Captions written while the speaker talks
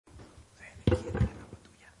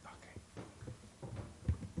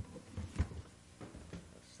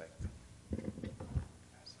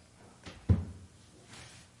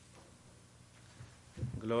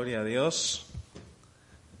Gloria a Dios.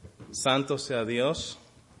 Santo sea Dios.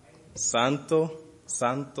 Santo,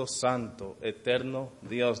 santo, santo, eterno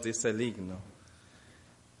Dios, dice el himno.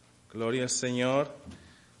 Gloria al Señor.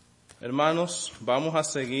 Hermanos, vamos a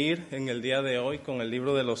seguir en el día de hoy con el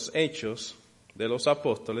libro de los Hechos de los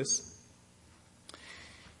Apóstoles.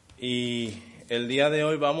 Y el día de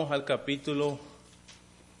hoy vamos al capítulo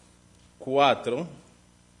 4,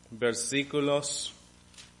 versículos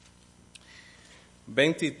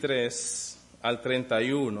 23 al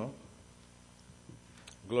 31.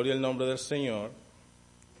 Gloria al nombre del Señor.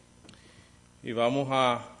 Y vamos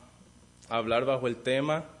a hablar bajo el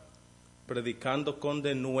tema Predicando con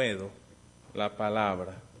denuedo la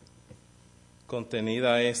palabra,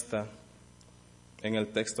 contenida esta en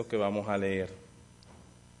el texto que vamos a leer.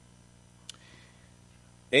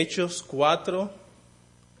 Hechos 4,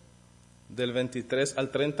 del 23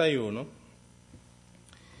 al 31,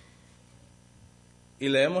 y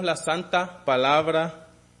leemos la santa palabra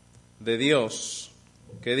de Dios,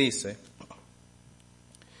 que dice: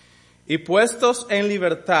 Y puestos en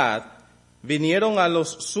libertad, vinieron a los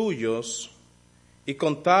suyos y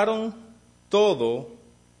contaron todo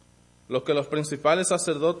lo que los principales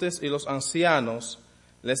sacerdotes y los ancianos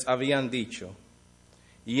les habían dicho.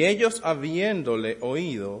 Y ellos, habiéndole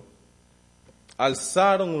oído,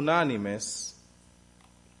 alzaron unánimes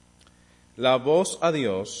la voz a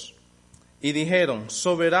Dios y dijeron: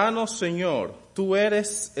 Soberano Señor, tú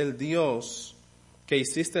eres el Dios que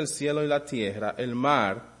hiciste el cielo y la tierra, el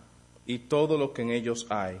mar y todo lo que en ellos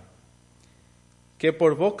hay. Que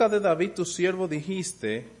por boca de David tu siervo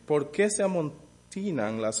dijiste: ¿Por qué se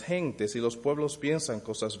amontinan las gentes y los pueblos piensan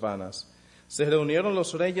cosas vanas? Se reunieron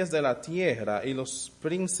los reyes de la tierra y los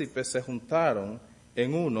príncipes se juntaron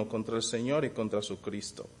en uno contra el Señor y contra su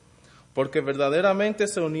Cristo. Porque verdaderamente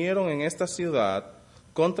se unieron en esta ciudad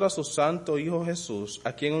contra su santo Hijo Jesús,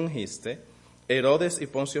 a quien ungiste, Herodes y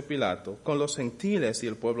Poncio Pilato, con los gentiles y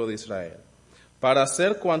el pueblo de Israel, para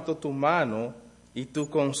hacer cuanto tu mano y tu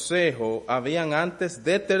consejo habían antes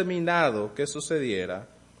determinado que sucediera.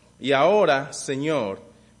 Y ahora, Señor,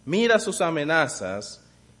 mira sus amenazas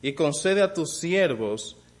y concede a tus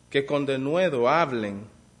siervos que con denuedo hablen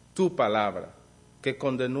tu palabra, que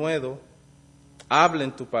con denuedo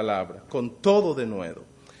hablen tu palabra, con todo denuedo,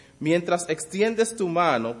 mientras extiendes tu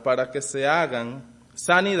mano para que se hagan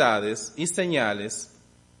sanidades y señales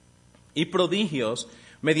y prodigios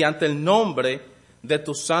mediante el nombre de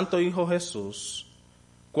tu santo Hijo Jesús.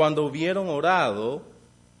 Cuando hubieron orado,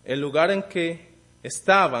 el lugar en que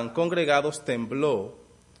estaban congregados tembló,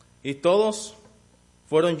 y todos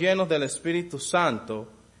fueron llenos del Espíritu Santo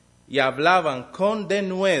y hablaban con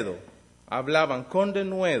denuedo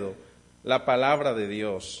la palabra de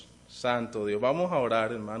Dios. Santo Dios. Vamos a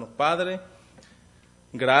orar, hermanos. Padre,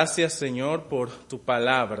 gracias, Señor, por tu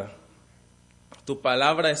palabra. Tu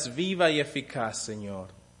palabra es viva y eficaz, Señor,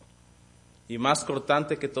 y más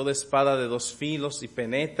cortante que toda espada de dos filos, y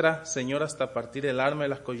penetra, Señor, hasta partir el alma y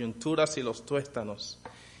las coyunturas y los tuéstanos,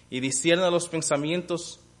 y discierne los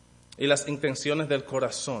pensamientos y las intenciones del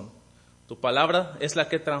corazón. Tu palabra es la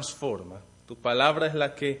que transforma, tu palabra es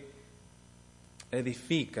la que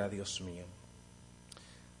edifica, Dios mío.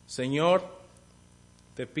 Señor,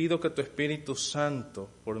 te pido que tu Espíritu Santo,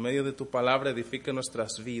 por medio de tu palabra, edifique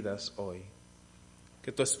nuestras vidas hoy.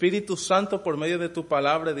 Que tu Espíritu Santo, por medio de tu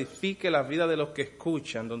palabra, edifique la vida de los que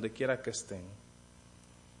escuchan, donde quiera que estén.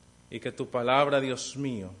 Y que tu palabra, Dios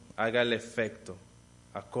mío, haga el efecto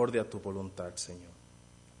acorde a tu voluntad, Señor.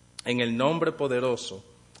 En el nombre poderoso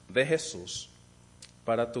de Jesús,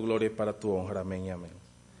 para tu gloria y para tu honra. Amén y amén.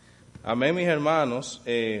 Amén, mis hermanos.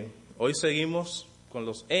 Hoy seguimos con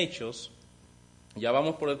los Hechos. Ya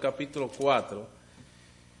vamos por el capítulo 4.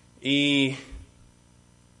 Y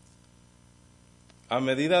a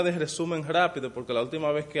medida de resumen rápido, porque la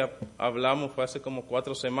última vez que hablamos fue hace como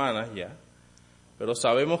 4 semanas ya, pero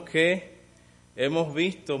sabemos que hemos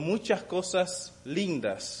visto muchas cosas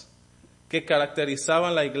lindas que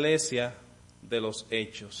caracterizaban la iglesia de los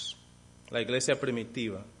Hechos, la iglesia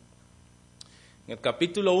primitiva. En el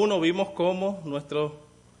capítulo 1 vimos cómo nuestro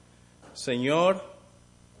Señor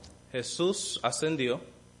Jesús ascendió,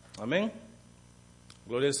 amén,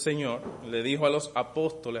 gloria al Señor, le dijo a los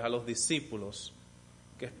apóstoles, a los discípulos,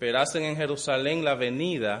 que esperasen en Jerusalén la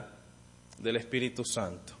venida del Espíritu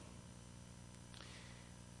Santo,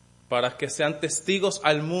 para que sean testigos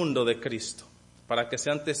al mundo de Cristo, para que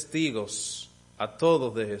sean testigos a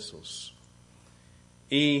todos de Jesús.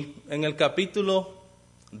 Y en el capítulo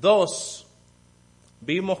 2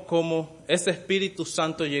 vimos cómo ese Espíritu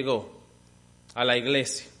Santo llegó a la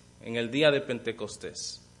iglesia en el día de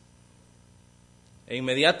Pentecostés. E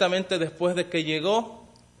inmediatamente después de que llegó,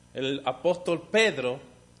 el apóstol Pedro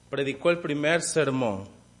predicó el primer sermón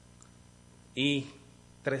y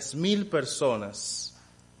 3,000 personas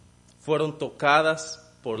fueron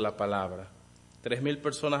tocadas por la palabra. 3,000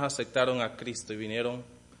 personas aceptaron a Cristo y vinieron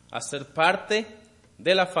a ser parte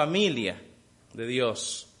de la familia de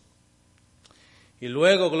Dios. Y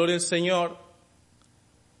luego, gloria al Señor,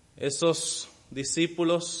 esos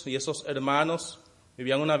discípulos y esos hermanos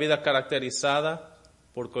vivían una vida caracterizada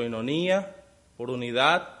por coinonía, por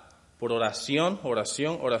unidad, por oración,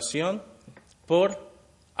 por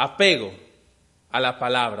apego a la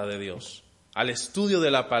palabra de Dios, al estudio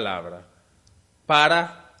de la palabra,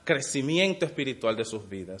 para crecimiento espiritual de sus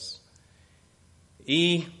vidas.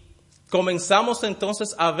 Y comenzamos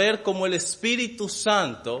entonces a ver cómo el Espíritu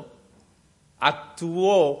Santo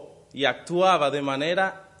actuó y actuaba de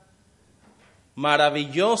manera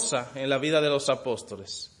maravillosa en la vida de los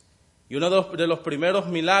apóstoles. Y uno de los primeros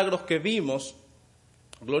milagros que vimos,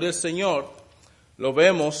 gloria al Señor, lo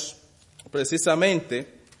vemos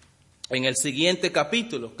precisamente en el siguiente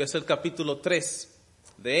capítulo, que es el capítulo 3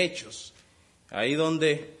 de Hechos. Ahí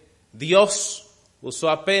donde Dios usó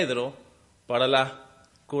a Pedro para la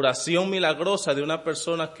curación milagrosa de una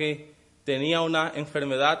persona que tenía una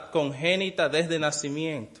enfermedad congénita desde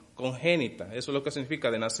nacimiento. Congénita, eso es lo que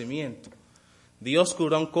significa de nacimiento. Dios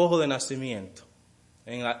curó a un cojo de nacimiento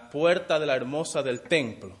en la puerta de la hermosa del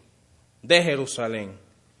templo de Jerusalén.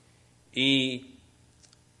 Y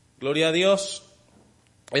gloria a Dios,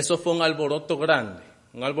 eso fue un alboroto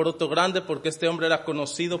grande porque este hombre era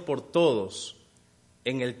conocido por todos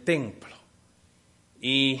en el templo.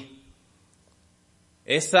 Y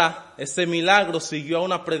ese milagro siguió a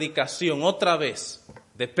una predicación otra vez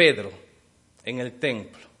de Pedro en el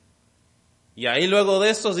templo. Y ahí luego de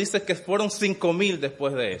eso dice que fueron 5,000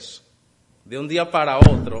 después de eso. De un día para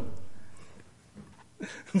otro.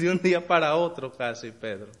 De un día para otro casi,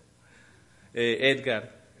 Pedro.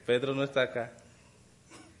 Edgar, Pedro no está acá.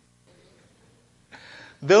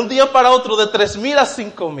 De un día para otro, de 3,000 a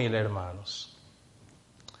 5,000, hermanos.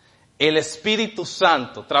 El Espíritu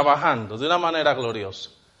Santo trabajando de una manera gloriosa,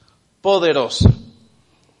 poderosa.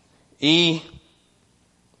 Y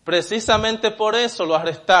precisamente por eso lo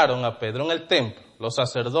arrestaron a Pedro en el templo. Los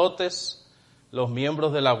sacerdotes, los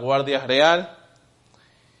miembros de la guardia real,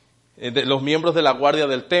 los miembros de la guardia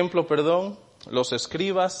del templo, los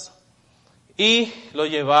escribas, y lo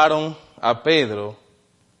llevaron a Pedro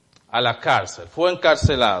a la cárcel. Fue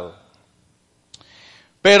encarcelado.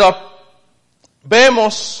 Pero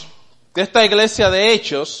vemos de esta iglesia de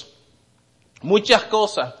Hechos muchas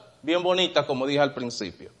cosas bien bonitas, como dije al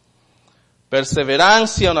principio.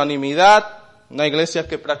 Perseverancia, unanimidad, una iglesia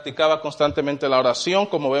que practicaba constantemente la oración,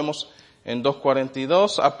 como vemos en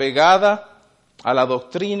 2:42, apegada a la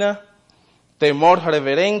doctrina, temor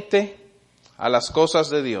reverente a las cosas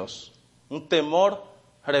de Dios. Un temor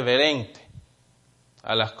reverente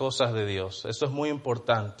a las cosas de Dios. Eso es muy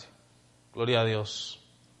importante. Gloria a Dios.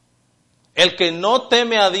 El que no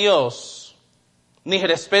teme a Dios, ni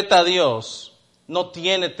respeta a Dios, no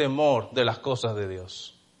tiene temor de las cosas de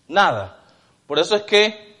Dios. Nada. Por eso es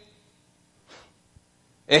que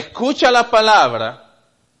escucha la palabra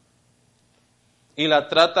y la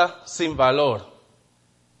trata sin valor.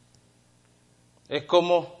 Es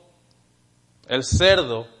como el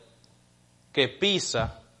cerdo que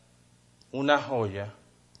pisa una joya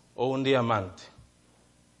o un diamante.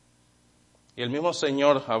 Y el mismo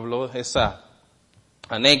Señor habló de esa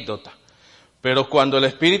anécdota. Pero cuando el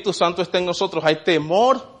Espíritu Santo está en nosotros, hay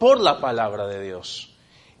temor por la palabra de Dios.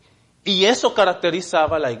 Y eso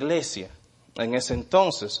caracterizaba a la iglesia en ese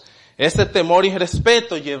entonces. Ese temor y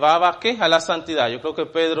respeto llevaba ¿a qué? A la santidad. Yo creo que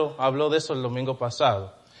Pedro habló de eso el domingo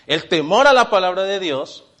pasado. El temor a la palabra de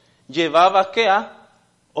Dios llevaba ¿a qué? A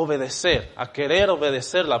obedecer, a querer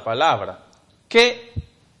obedecer la palabra. ¿Qué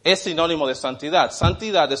es sinónimo de santidad?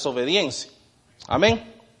 Santidad es obediencia.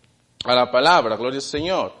 Amén. A la palabra, gloria al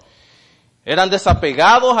Señor. Eran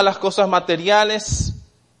desapegados a las cosas materiales.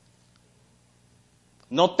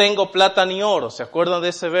 No tengo plata ni oro, ¿se acuerdan de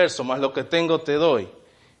ese verso? Más lo que tengo te doy,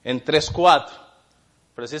 en 3:4.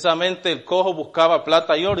 Precisamente el cojo buscaba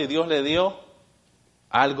plata y oro y Dios le dio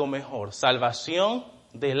algo mejor. Salvación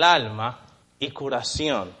del alma y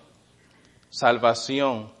curación.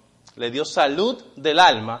 Salvación. Le dio salud del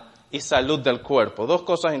alma y salud del cuerpo. Dos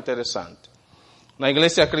cosas interesantes. Una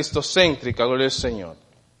iglesia cristocéntrica, gloria al Señor.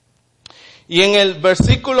 Y en el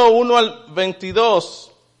versículo 1 al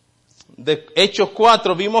 22 de Hechos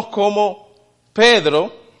 4 vimos cómo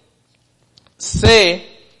Pedro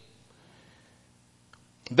se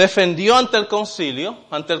defendió ante el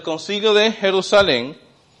concilio de Jerusalén,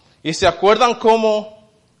 y se acuerdan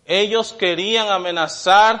cómo ellos querían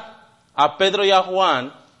amenazar a Pedro y a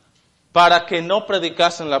Juan para que no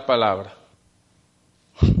predicasen la palabra.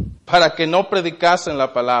 Para que no predicasen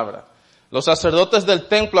la palabra. Los sacerdotes del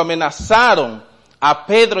templo amenazaron a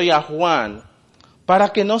Pedro y a Juan para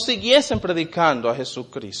que no siguiesen predicando a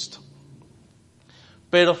Jesucristo.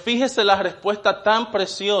 Pero fíjese la respuesta tan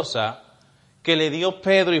preciosa que le dio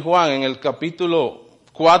Pedro y Juan en el capítulo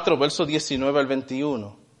 4, versos 19 al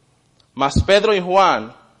 21. Mas Pedro y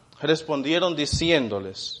Juan respondieron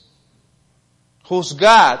diciéndoles: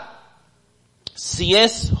 juzgad si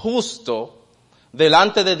es justo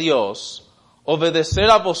delante de Dios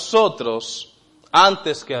obedecer a vosotros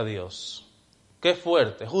antes que a Dios. Qué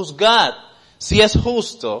fuerte. Juzgad si es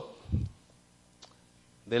justo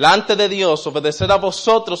delante de Dios obedecer a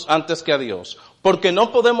vosotros antes que a Dios. Porque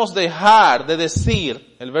no podemos dejar de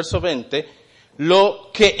decir, el verso 20,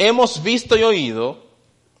 lo que hemos visto y oído.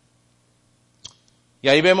 Y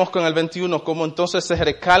ahí vemos con el 21 cómo entonces se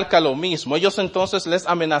recalca lo mismo. Ellos entonces les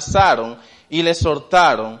amenazaron y les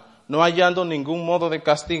exhortaron, no hallando ningún modo de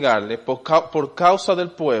castigarle por causa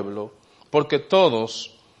del pueblo, porque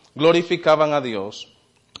todos glorificaban a Dios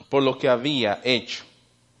por lo que había hecho.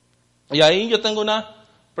 Y ahí yo tengo una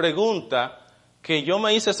pregunta, que yo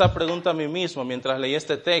me hice esa pregunta a mí mismo mientras leí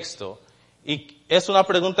este texto, y es una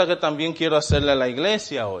pregunta que también quiero hacerle a la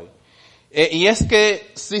iglesia hoy. Y es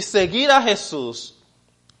que si seguir a Jesús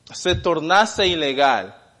se tornase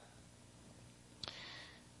ilegal,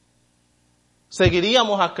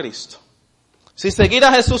 seguiríamos a Cristo. Si seguir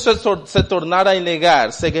a Jesús se tornara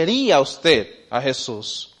ilegal, ¿seguiría usted a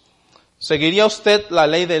Jesús? ¿Seguiría usted la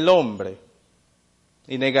ley del hombre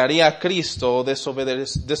y negaría a Cristo, o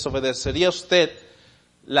desobedecería usted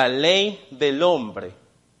la ley del hombre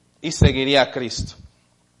y seguiría a Cristo?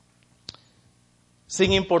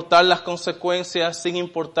 Sin importar las consecuencias, sin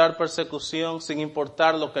importar persecución, sin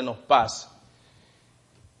importar lo que nos pasa.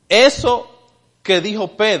 Eso que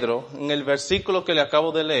dijo Pedro en el versículo que le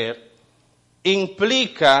acabo de leer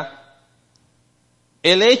implica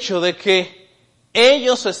el hecho de que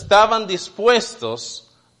ellos estaban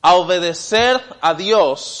dispuestos a obedecer a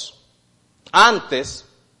Dios antes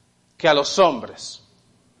que a los hombres.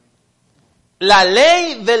 La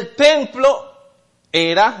ley del templo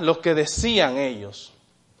era lo que decían ellos.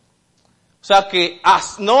 O sea que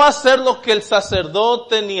no hacer lo que el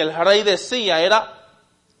sacerdote ni el rey decía era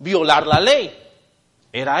violar la ley.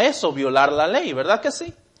 Era eso, violar la ley, ¿verdad que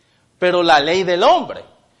sí? Pero la ley del hombre.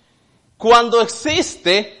 Cuando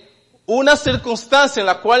existe una circunstancia en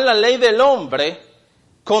la cual la ley del hombre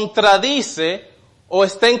contradice o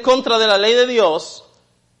está en contra de la ley de Dios,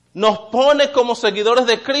 nos pone como seguidores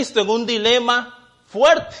de Cristo en un dilema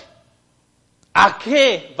fuerte. ¿A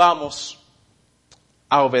qué vamos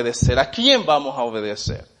a obedecer? ¿A quién vamos a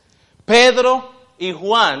obedecer? Pedro y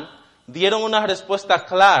Juan dieron una respuesta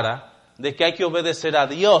clara de que hay que obedecer a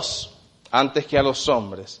Dios antes que a los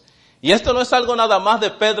hombres. Y esto no es algo nada más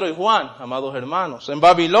de Pedro y Juan, amados hermanos. En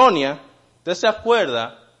Babilonia, usted se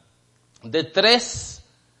acuerda de 3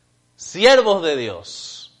 siervos de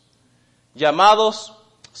Dios, llamados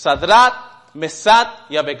Sadrat, Mesach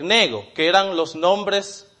y Abednego, que eran los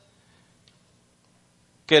nombres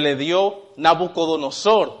que le dio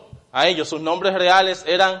Nabucodonosor a ellos. Sus nombres reales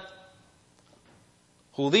eran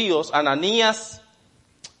judíos, Ananías,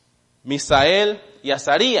 Misael y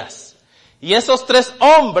Azarías. Y esos 3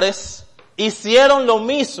 hombres hicieron lo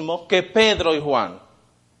mismo que Pedro y Juan.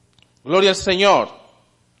 Gloria al Señor.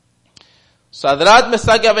 Sadrat,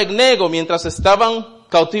 Mesach y Abednego, mientras estaban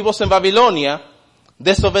cautivos en Babilonia,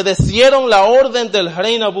 desobedecieron la orden del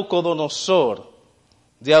rey Nabucodonosor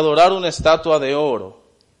de adorar una estatua de oro.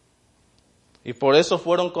 Y por eso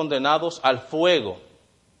fueron condenados al fuego,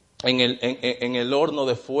 en el horno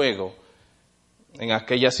de fuego, en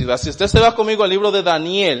aquella ciudad. Si usted se va conmigo al libro de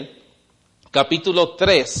Daniel, capítulo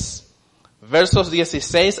 3, versos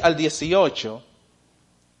 16 al 18,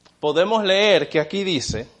 podemos leer que aquí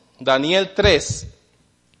dice, Daniel 3,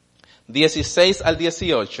 16 al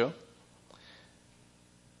 18,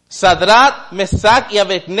 Sadrat, Mesach y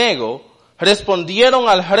Abednego respondieron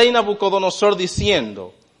al rey Nabucodonosor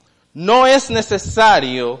diciendo, no es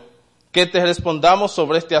necesario que te respondamos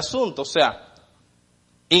sobre este asunto. O sea,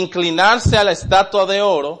 inclinarse a la estatua de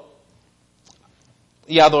oro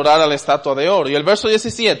y adorar a la estatua de oro. Y el verso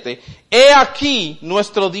 17, he aquí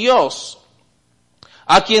nuestro Dios,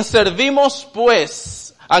 a quien servimos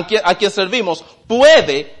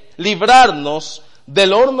puede librarnos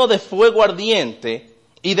del horno de fuego ardiente,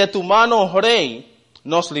 y de tu mano, oh rey,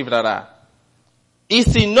 nos librará. Y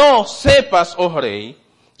si no, sepas, oh rey,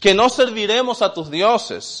 que no serviremos a tus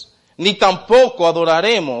dioses, ni tampoco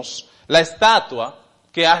adoraremos la estatua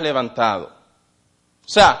que has levantado. O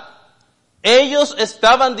sea, ellos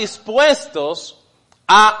estaban dispuestos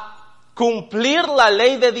a cumplir la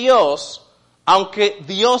ley de Dios, aunque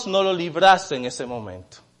Dios no lo librase en ese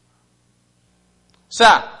momento. O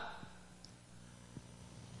sea,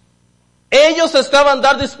 ellos estaban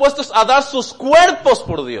dispuestos a dar sus cuerpos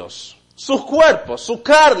por Dios. Sus cuerpos, su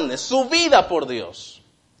carne, su vida por Dios.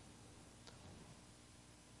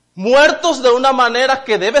 Muertos de una manera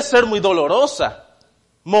que debe ser muy dolorosa.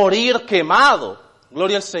 Morir quemado.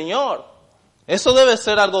 Gloria al Señor. Eso debe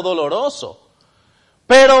ser algo doloroso.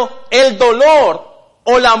 Pero el dolor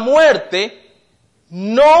o la muerte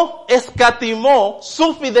no escatimó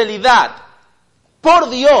su fidelidad por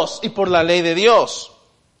Dios y por la ley de Dios.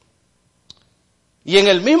 Y en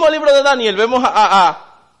el mismo libro de Daniel vemos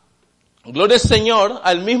gloria al Señor,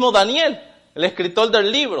 al mismo Daniel, el escritor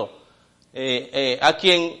del libro, a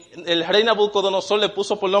quien el rey Nabucodonosor le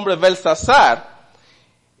puso por nombre Belsasar,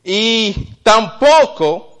 y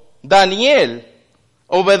tampoco Daniel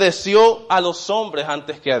obedeció a los hombres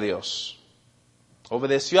antes que a Dios.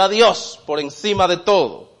 Obedeció a Dios por encima de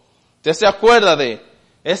todo. ¿Usted se acuerda de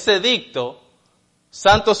ese edicto,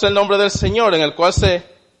 santo es el nombre del Señor, en el cual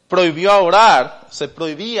se prohibía orar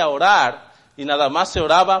y nada más se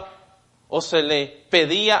oraba o se le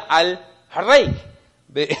pedía al rey?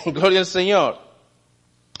 Gloria al Señor.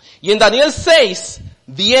 Y en Daniel 6,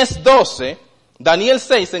 10, 12, Daniel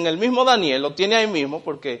 6, en el mismo Daniel, lo tiene ahí mismo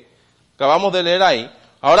porque acabamos de leer ahí.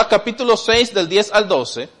 Ahora capítulo 6 del 10 al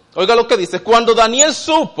 12, oiga lo que dice. Cuando Daniel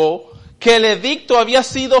supo que el edicto había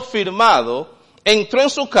sido firmado, entró en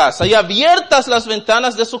su casa y abiertas las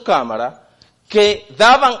ventanas de su cámara, que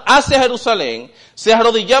daban hacia Jerusalén, se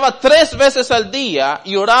arrodillaba 3 veces al día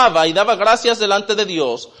y oraba y daba gracias delante de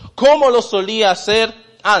Dios, como lo solía hacer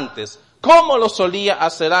antes.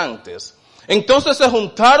 Entonces se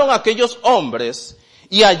juntaron aquellos hombres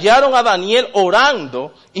y hallaron a Daniel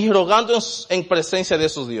orando y rogando en presencia de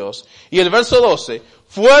su Dios. Y el verso 12,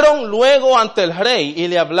 fueron luego ante el rey y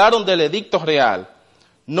le hablaron del edicto real.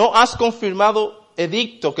 ¿No has confirmado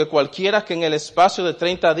edicto que cualquiera que en el espacio de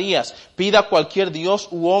 30 días pida a cualquier dios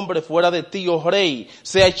u hombre fuera de ti, oh rey,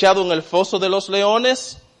 sea echado en el foso de los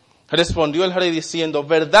leones? Respondió el rey diciendo,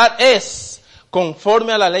 verdad es,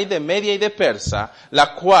 conforme a la ley de Media y de Persa,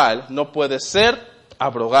 la cual no puede ser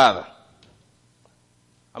abrogada.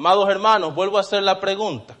 Amados hermanos, vuelvo a hacer la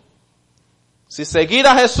pregunta. Si seguir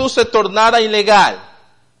a Jesús se tornara ilegal,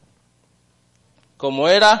 como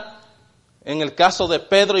era en el caso de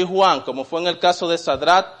Pedro y Juan, como fue en el caso de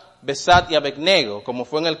Sadrat, Besat y Abednego, como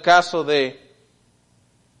fue en el caso de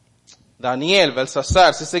Daniel,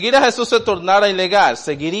 Belsasar, si seguir a Jesús se tornara ilegal,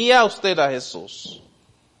 ¿seguiría usted a Jesús?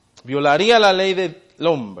 ¿Violaría la ley del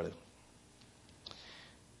hombre?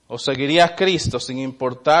 ¿O seguiría a Cristo sin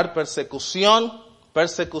importar persecución,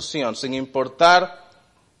 sin importar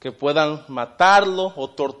que puedan matarlo o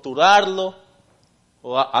torturarlo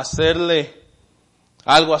o hacerle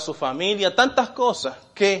algo a su familia? Tantas cosas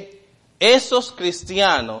que esos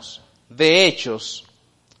cristianos de hechos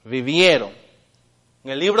vivieron.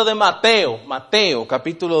 En el libro de Mateo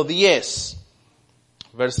capítulo 10,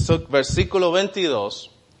 versículo 22,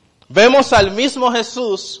 vemos al mismo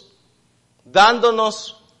Jesús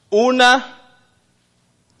dándonos un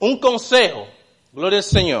consejo, gloria al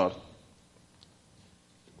Señor,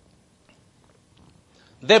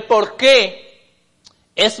 de por qué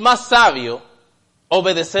es más sabio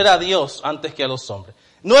obedecer a Dios antes que a los hombres.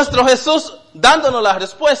 Nuestro Jesús dándonos la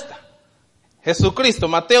respuesta. Jesucristo,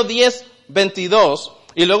 Mateo 10, 22,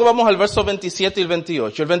 y luego vamos al verso 27 y el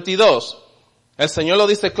 28. El 22, el Señor lo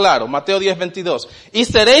dice claro, Mateo 10, 22. Y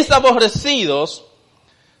seréis aborrecidos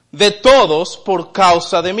de todos por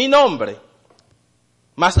causa de mi nombre.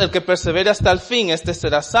 Mas el que persevere hasta el fin, este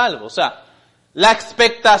será salvo. O sea, la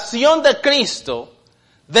expectación de Cristo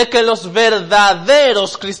de que los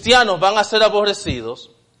verdaderos cristianos van a ser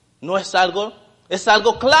aborrecidos, no es algo, es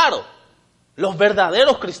algo claro. Los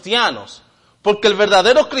verdaderos cristianos. Porque el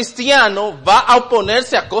verdadero cristiano va a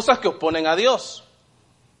oponerse a cosas que oponen a Dios.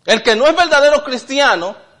 El que no es verdadero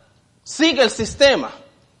cristiano sigue el sistema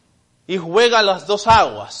y juega las dos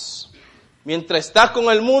aguas. Mientras está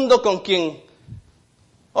con el mundo, con quien,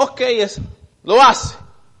 lo hace.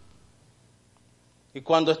 Y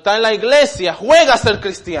cuando está en la iglesia, juega a ser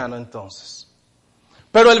cristiano entonces.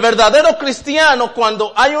 Pero el verdadero cristiano,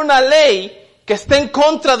 cuando hay una ley que está en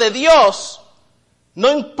contra de Dios,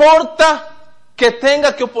 no importa que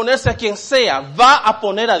tenga que oponerse a quien sea, va a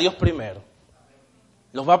poner a Dios primero.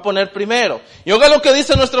 Los va a poner primero. Y oiga lo que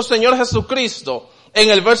dice nuestro Señor Jesucristo en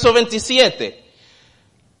el verso 27.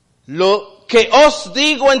 Lo que os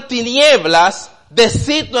digo en tinieblas,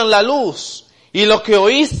 decidlo en la luz. y lo que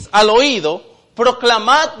oís al oído,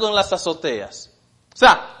 proclamadlo en las azoteas. O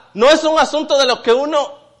sea, no es un asunto de lo que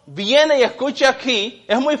uno viene y escucha aquí.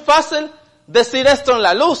 Es muy fácil decir esto en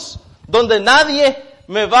la luz, donde nadie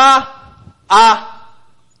me va a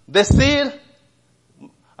decir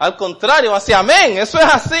al contrario, hacia amén. Eso es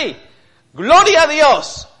así. Gloria a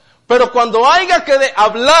Dios. Pero cuando haya que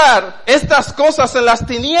hablar estas cosas en las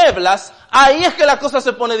tinieblas, ahí es que la cosa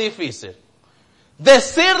se pone difícil.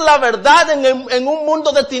 Decir la verdad en un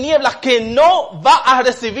mundo de tinieblas que no va a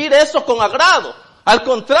recibir eso con agrado. Al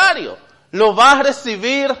contrario, lo va a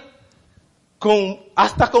recibir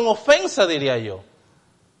hasta con ofensa, diría yo.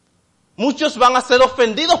 Muchos van a ser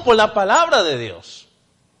ofendidos por la palabra de Dios.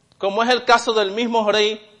 Como es el caso del mismo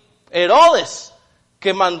rey Herodes,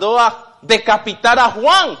 que mandó a decapitar a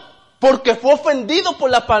Juan, porque fue ofendido por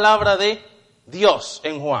la palabra de Dios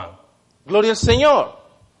en Juan. Gloria al Señor.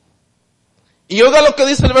 Y oiga lo que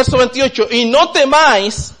dice el verso 28. Y no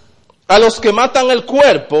temáis a los que matan el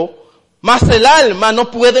cuerpo, mas el alma no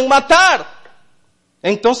pueden matar.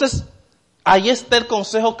 Entonces, ahí está el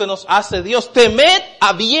consejo que nos hace Dios. Temed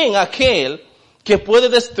a bien aquel que puede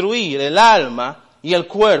destruir el alma y el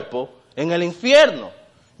cuerpo en el infierno.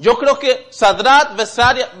 Yo creo que Sadrat,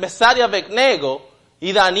 Mesach y Abednego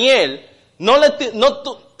y Daniel,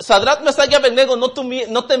 Sadrat, Mesach y Abednego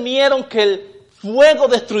no temieron que el fuego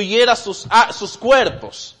destruyera sus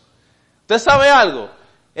cuerpos. ¿Usted sabe algo?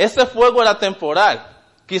 Ese fuego era temporal.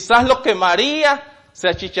 Quizás lo quemaría, se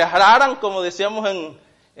achicharraran, como decíamos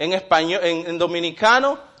en español, en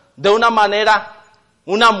dominicano, de una manera,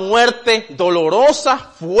 una muerte dolorosa,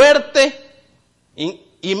 fuerte,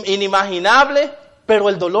 inimaginable, pero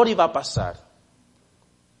el dolor iba a pasar.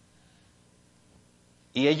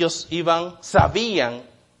 Y ellos sabían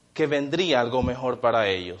que vendría algo mejor para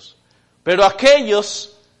ellos. Pero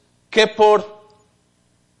aquellos que por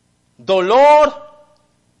dolor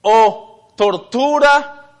o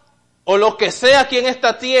tortura o lo que sea aquí en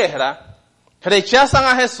esta tierra rechazan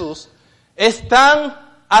a Jesús,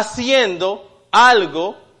 están haciendo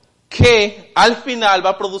algo que al final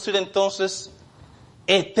va a producir entonces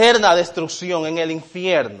eterna destrucción en el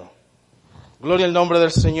infierno. Gloria al nombre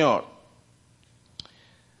del Señor.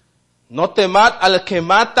 No temad al que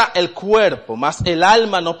mata el cuerpo, mas el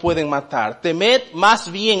alma no pueden matar. Temed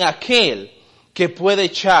más bien aquel que puede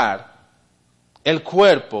echar el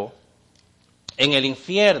cuerpo en el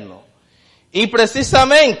infierno. Y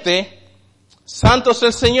precisamente, santo es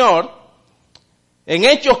el Señor, en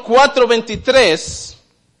Hechos 4:23,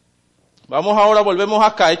 volvemos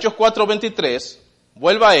acá, Hechos 4:23,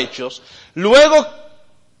 vuelva a Hechos, luego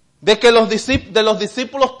de que los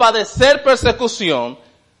discípulos padecer persecución,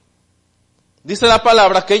 dice la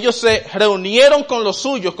palabra que ellos se reunieron con los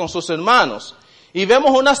suyos, con sus hermanos, y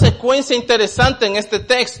vemos una secuencia interesante en este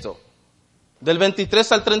texto, del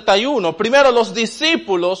 23 al 31. Primero, los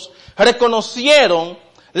discípulos reconocieron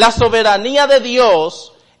la soberanía de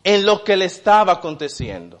Dios en lo que le estaba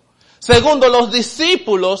aconteciendo. Segundo, los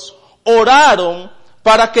discípulos oraron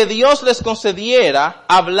para que Dios les concediera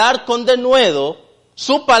hablar con denuedo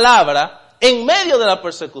su palabra en medio de la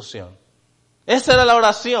persecución. Esa era la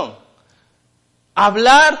oración.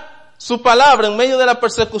 Hablar su palabra en medio de la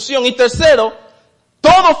persecución. Y tercero,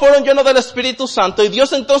 todos fueron llenos del Espíritu Santo y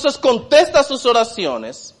Dios entonces contesta sus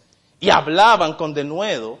oraciones y hablaban con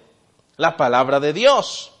denuedo la palabra de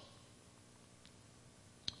Dios.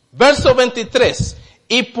 Verso 23.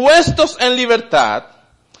 Y puestos en libertad,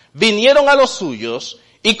 vinieron a los suyos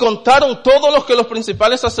y contaron todo lo que los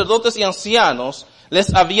principales sacerdotes y ancianos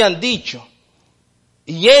les habían dicho.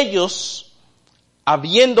 Y ellos,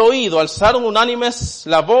 habiendo oído, alzaron unánimes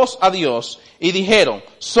la voz a Dios y dijeron: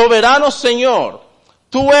 Soberano Señor,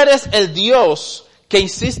 tú eres el Dios que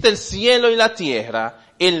hiciste el cielo y la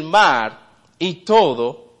tierra, el mar y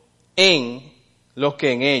todo en lo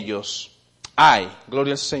que en ellos hay.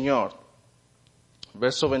 Gloria al Señor.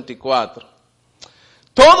 Verso 24.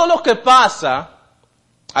 Todo lo que pasa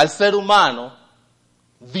al ser humano,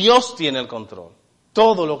 Dios tiene el control.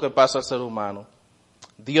 Todo lo que pasa al ser humano,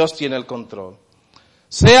 Dios tiene el control.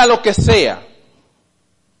 Sea lo que sea,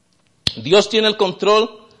 Dios tiene el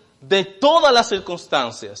control de todas las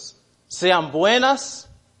circunstancias, sean buenas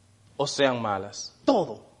o sean malas.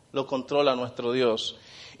 Todo lo controla nuestro Dios.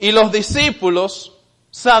 Y los discípulos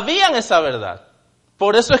sabían esa verdad.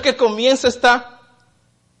 Por eso es que comienza esta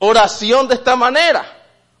oración de esta manera.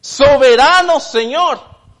 Soberano Señor.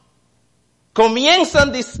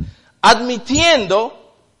 Comienzan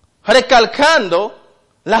admitiendo, recalcando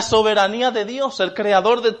la soberanía de Dios, el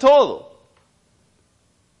creador de todo.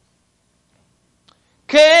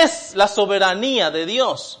 ¿Qué es la soberanía de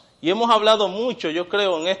Dios? Y hemos hablado mucho, yo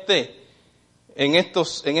creo, en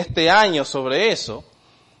en este año sobre eso,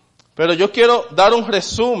 pero yo quiero dar un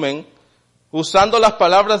resumen usando las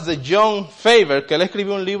palabras de John Faber, que él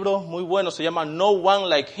escribió un libro muy bueno, se llama No One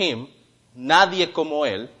Like Him, Nadie como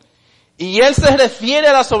Él, y él se refiere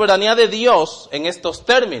a la soberanía de Dios en estos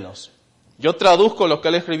términos. Yo traduzco lo que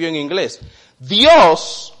él escribió en inglés.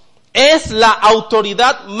 Dios es la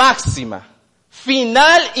autoridad máxima,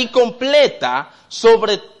 final y completa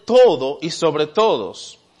sobre todo y sobre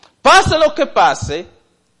todos. Pase lo que pase,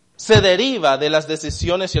 se deriva de las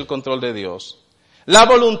decisiones y el control de Dios. La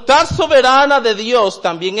voluntad soberana de Dios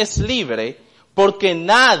también es libre porque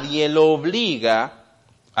nadie lo obliga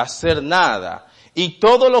a hacer nada. Y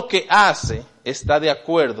todo lo que hace está de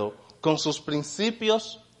acuerdo con sus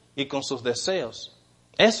principios y con sus deseos.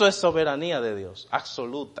 Eso es soberanía de Dios,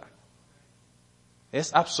 absoluta.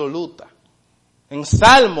 Es absoluta. En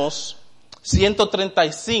Salmos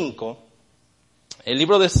 135, el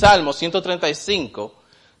libro de Salmos 135,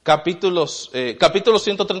 capítulo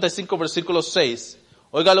 135, versículo 6,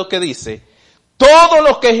 oiga lo que dice: todo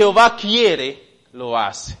lo que Jehová quiere, lo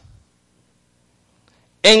hace.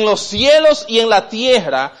 En los cielos y en la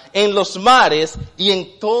tierra, en los mares y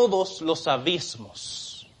en todos los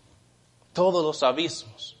abismos. Todos los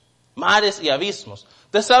abismos. Mares y abismos.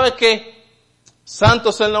 Usted sabe que,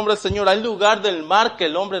 santo sea el nombre del Señor, hay lugar del mar que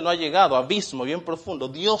el hombre no ha llegado, abismo bien profundo.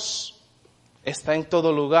 Dios está en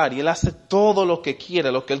todo lugar y Él hace todo lo que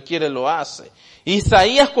quiere, lo que Él quiere lo hace.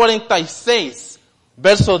 Isaías 46,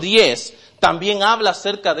 verso 10, también habla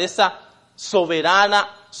acerca de esa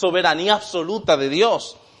soberanía absoluta de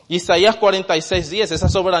Dios. Isaías 46, 10, esa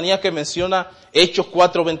soberanía que menciona Hechos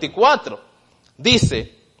 4, 24.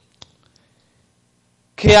 Dice,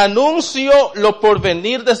 que anuncio lo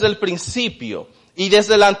porvenir desde el principio y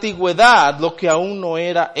desde la antigüedad lo que aún no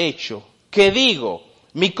era hecho. Que digo,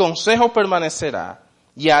 mi consejo permanecerá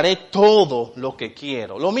y haré todo lo que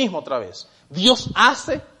quiero. Lo mismo otra vez. Dios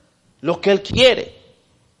hace lo que Él quiere.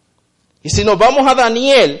 Y si nos vamos a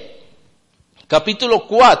Daniel, capítulo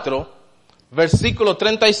 4, versículo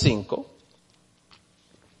 35.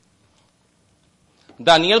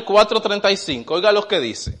 Daniel 4:35. Oiga lo que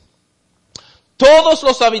dice. Todos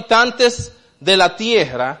los habitantes de la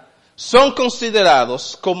tierra son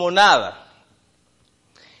considerados como nada.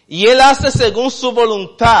 Y Él hace según su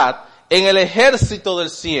voluntad en el ejército del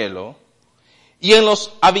cielo y en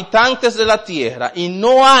los habitantes de la tierra. Y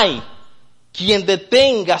no hay quien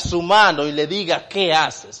detenga su mano y le diga, ¿qué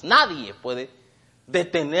haces? Nadie puede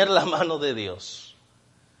detener la mano de Dios.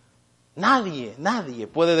 Nadie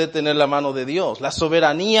puede detener la mano de Dios. La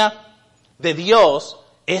soberanía de Dios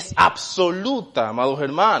es absoluta, amados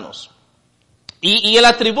hermanos. Y el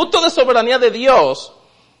atributo de soberanía de Dios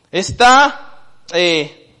está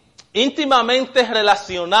íntimamente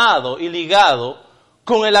relacionado y ligado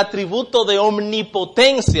con el atributo de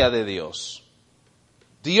omnipotencia de Dios.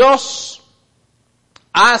 Dios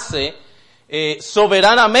hace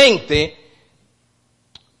soberanamente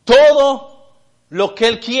todo lo que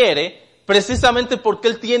Él quiere, precisamente porque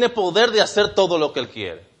Él tiene poder de hacer todo lo que Él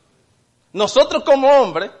quiere. Nosotros como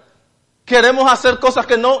hombres queremos hacer cosas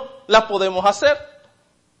que no las podemos hacer.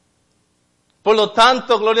 Por lo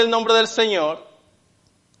tanto, gloria al nombre del Señor,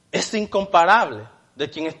 es incomparable de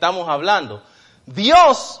quien estamos hablando.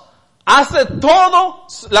 Dios hace todo,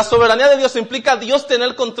 la soberanía de Dios implica Dios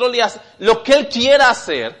tener control y hacer lo que Él quiera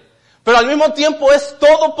hacer, pero al mismo tiempo es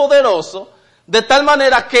todopoderoso, de tal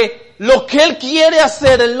manera que lo que Él quiere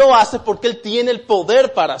hacer, Él lo hace porque Él tiene el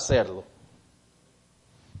poder para hacerlo.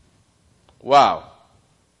 Wow.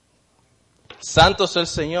 Santo es el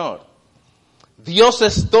Señor. Dios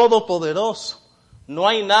es todopoderoso. No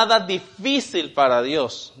hay nada difícil para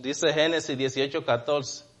Dios, dice Génesis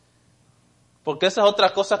 18:14. Porque esa es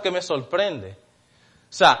otra cosa que me sorprende.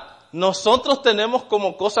 O sea, nosotros tenemos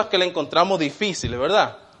como cosas que le encontramos difíciles,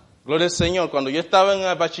 ¿verdad? Gloria al Señor. Cuando yo estaba en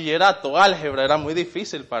el bachillerato, álgebra era muy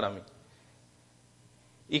difícil para mí.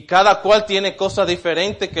 Y cada cual tiene cosas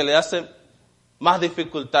diferentes que le hacen más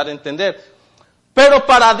dificultad de entender. Pero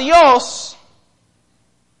para Dios,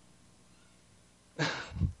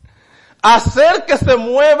 hacer que se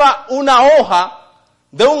mueva una hoja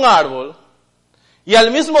de un árbol y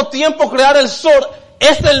al mismo tiempo crear el sol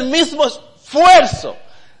es el mismo esfuerzo.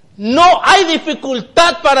 No hay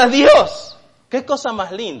dificultad para Dios. Qué cosa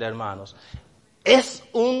más linda, hermanos. Es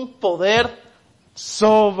un poder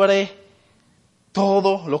sobre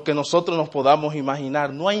todo lo que nosotros nos podamos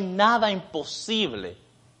imaginar. No hay nada imposible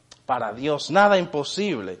para Dios, nada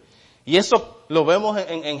imposible. Y eso lo vemos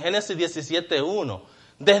en Génesis 17:1.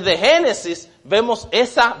 Desde Génesis vemos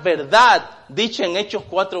esa verdad dicha en Hechos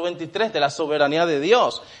 4:23 de la soberanía de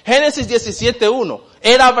Dios. Génesis 17:1.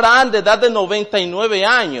 Era Abraham de edad de 99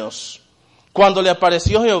 años cuando le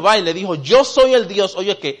apareció Jehová y le dijo, yo soy el Dios,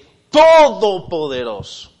 oye que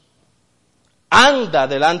todopoderoso. Anda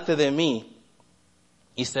delante de mí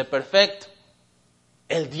y sé perfecto.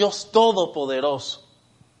 El Dios todopoderoso.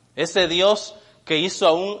 Ese Dios que hizo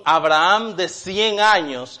a un Abraham de 100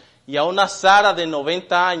 años y a una Sara de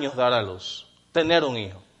 90 años dar a luz, tener un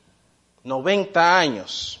hijo. 90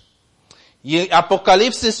 años. Y en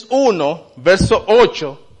Apocalipsis 1, verso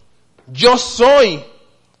 8, yo soy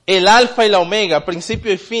el alfa y la omega,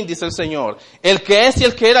 principio y fin, dice el Señor, el que es y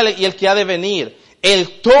el que era y el que ha de venir,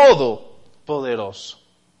 el todopoderoso,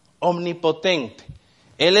 omnipotente.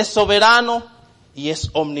 Él es soberano y es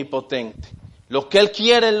omnipotente. Lo que Él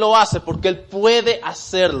quiere, Él lo hace porque Él puede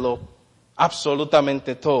hacerlo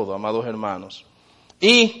absolutamente todo, amados hermanos.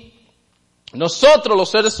 Y nosotros, los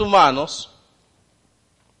seres humanos,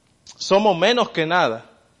 somos menos que nada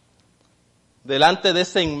delante de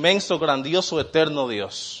ese inmenso, grandioso, eterno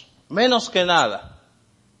Dios. Menos que nada.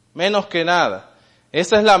 Menos que nada.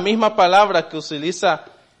 Esa es la misma palabra que utiliza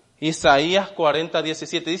Isaías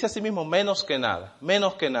 40:17. Dice así mismo, menos que nada.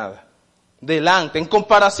 Menos que nada. Delante, en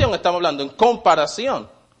comparación, estamos hablando, en comparación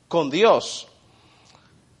con Dios.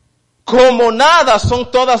 Como nada son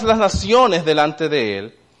todas las naciones delante de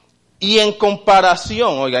Él, y en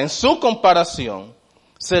comparación, oiga, en su comparación,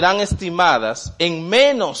 serán estimadas en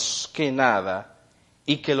menos que nada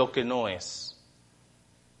y que lo que no es.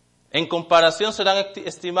 En comparación serán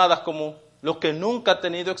estimadas como lo que nunca ha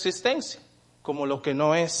tenido existencia, como lo que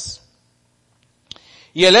no es.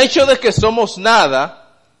 Y el hecho de que somos nada,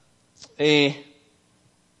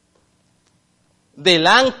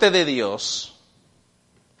 delante de Dios,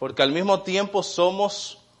 porque al mismo tiempo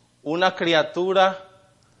somos una criatura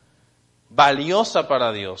valiosa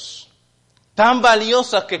para Dios, tan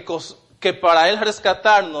valiosa que para Él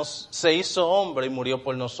rescatarnos se hizo hombre y murió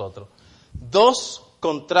por nosotros. Dos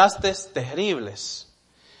contrastes terribles.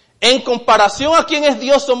 En comparación a quién es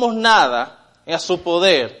Dios somos nada, a su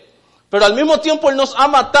poder, pero al mismo tiempo Él nos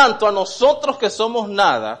ama tanto a nosotros que somos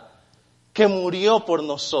nada, que murió por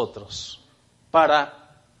nosotros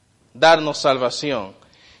para darnos salvación.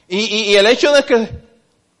 Y el hecho de que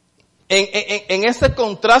en ese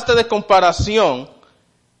contraste de comparación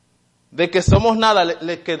de que somos nada,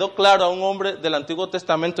 le quedó claro a un hombre del Antiguo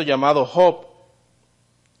Testamento llamado Job.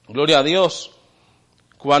 Gloria a Dios.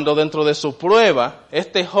 Cuando dentro de su prueba,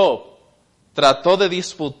 este Job trató de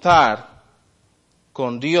disputar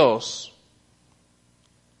con Dios.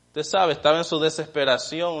 Usted sabe, estaba en su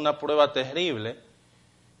desesperación, una prueba terrible.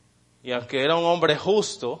 Y aunque era un hombre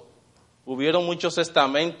justo, hubieron muchos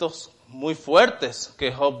estamentos muy fuertes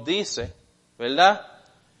que Job dice, ¿verdad?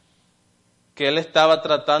 Que él estaba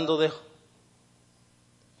tratando de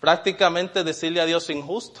prácticamente decirle a Dios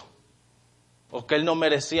injusto, o que él no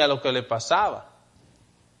merecía lo que le pasaba.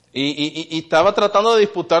 Y estaba tratando de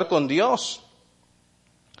disputar con Dios.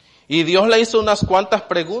 Y Dios le hizo unas cuantas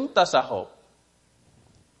preguntas a Job,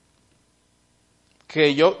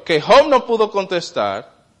 que Job no pudo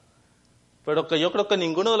contestar, pero que yo creo que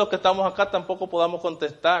ninguno de los que estamos acá tampoco podamos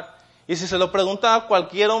contestar. Y si se lo pregunta a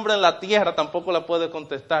cualquier hombre en la tierra, tampoco la puede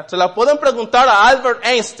contestar. Se la pueden preguntar a Albert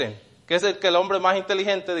Einstein, que es el hombre más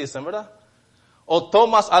inteligente, dicen, ¿verdad? O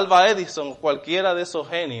Thomas Alva Edison, o cualquiera de esos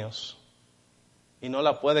genios, y no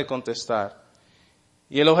la puede contestar.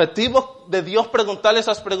 Y el objetivo de Dios preguntarle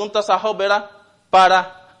esas preguntas a Job era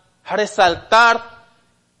para resaltar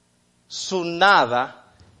su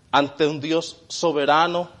nada ante un Dios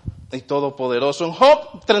soberano y todopoderoso. En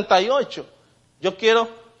Job 38, yo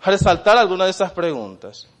quiero resaltar algunas de esas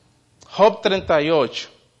preguntas. Job 38,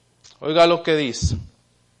 oiga lo que dice.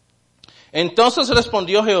 Entonces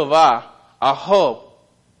respondió Jehová a Job,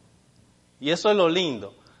 y eso es lo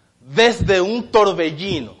lindo, desde un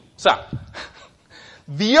torbellino. O sea,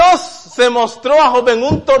 Dios se mostró a Job en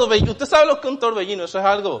un torbellino. Usted sabe lo que es un torbellino, eso es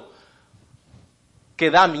algo que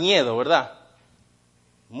da miedo, ¿verdad?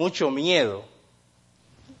 Mucho miedo.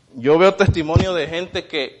 Yo veo testimonio de gente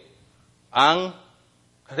que han,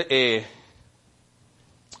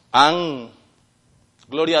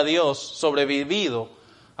 gloria a Dios, sobrevivido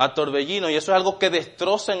a torbellinos, y eso es algo que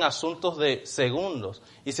destroza en asuntos de segundos,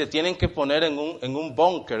 y se tienen que poner en un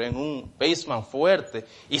búnker, en un basement fuerte,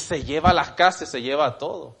 y se lleva las casas, se lleva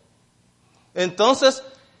todo. Entonces,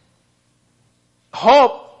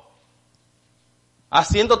 Job,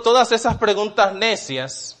 haciendo todas esas preguntas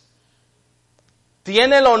necias,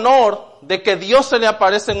 tiene el honor de que Dios se le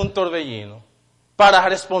aparece en un torbellino para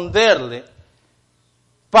responderle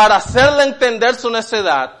para hacerle entender su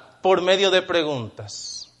necedad por medio de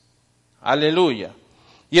preguntas. Aleluya.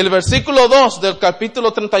 Y el versículo 2 del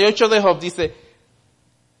capítulo 38 de Job dice,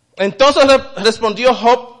 entonces respondió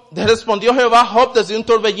Jehová a Job desde un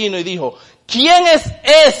torbellino y dijo, ¿quién es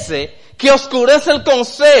ese que oscurece el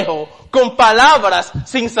consejo con palabras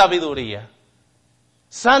sin sabiduría?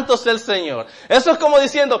 Santo es el Señor. Eso es como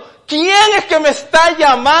diciendo, ¿quién es que me está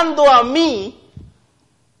llamando a mí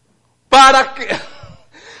para que,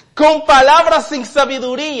 con palabras sin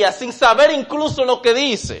sabiduría, sin saber incluso lo que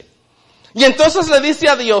dice? Y entonces le dice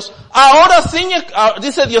a Dios,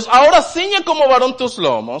 dice Dios, ahora ciñe como varón tus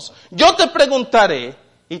lomos, yo te preguntaré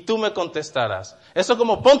y tú me contestarás. Eso es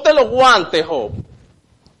como, ponte los guantes, Job.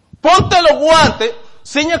 Ponte los guantes,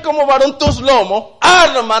 ciñe como varón tus lomos,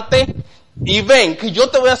 ármate y ven que yo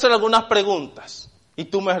te voy a hacer algunas preguntas y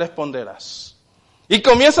tú me responderás. Y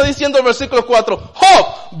comienza diciendo el versículo 4, Job,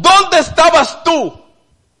 ¿dónde estabas tú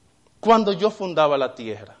cuando yo fundaba la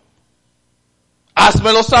tierra?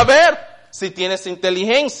 Házmelo saber si tienes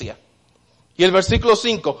inteligencia. Y el versículo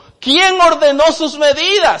 5, ¿quién ordenó sus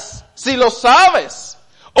medidas? Si lo sabes.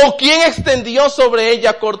 ¿O quién extendió sobre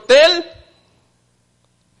ella cortel?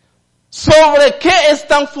 ¿Sobre qué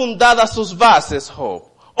están fundadas sus bases, Job?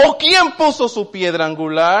 ¿O quién puso su piedra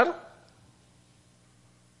angular?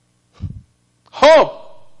 Job,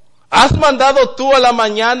 ¿has mandado tú a la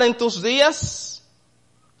mañana en tus días?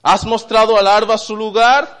 ¿Has mostrado al alba su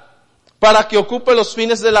lugar? Para que ocupe los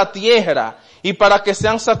fines de la tierra y para que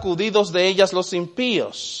sean sacudidos de ellas los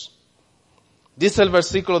impíos. Dice el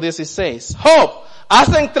versículo 16, Job,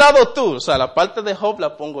 ¿has entrado tú? O sea, la parte de Job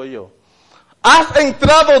la pongo yo. ¿Has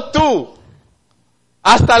entrado tú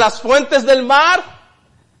hasta las fuentes del mar?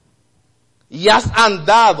 Y has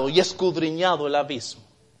andado y escudriñado el abismo.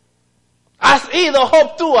 ¿Has ido,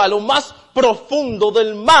 Job, tú a lo más profundo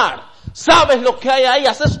del mar? ¿Sabes lo que hay ahí?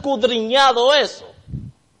 ¿Has escudriñado eso?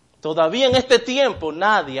 Todavía en este tiempo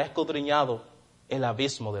nadie ha escudriñado el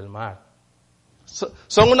abismo del mar.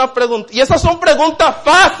 Son una pregunta, y esas son preguntas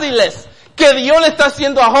fáciles que Dios le está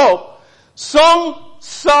haciendo a Job. Son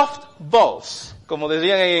softballs, como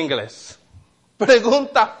dirían en inglés.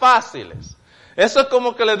 Preguntas fáciles. Eso es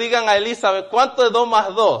como que le digan a Elizabeth, ¿cuánto es 2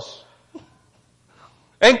 más 2?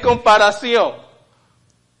 En comparación.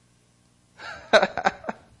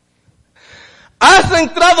 ¿Has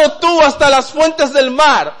entrado tú hasta las fuentes del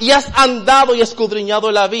mar y has andado y escudriñado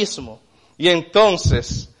el abismo? Y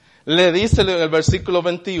entonces le dice en el versículo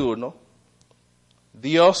 21,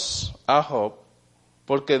 Dios a Job,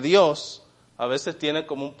 porque Dios a veces tiene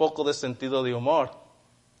como un poco de sentido de humor.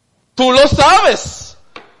 Tú lo sabes,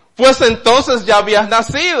 pues entonces ya habías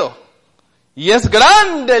nacido y es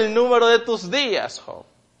grande el número de tus días, Job.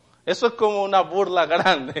 Eso es como una burla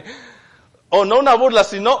grande. O no una burla,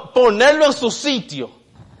 sino ponerlo en su sitio.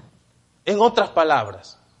 En otras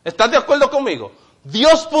palabras. ¿Estás de acuerdo conmigo?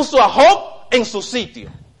 Dios puso a Job en su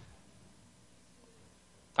sitio.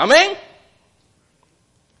 Amén.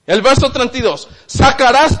 El verso 32.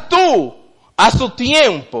 Sacarás tú a su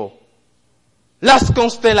tiempo las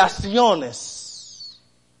constelaciones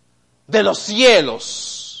de los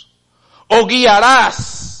cielos. O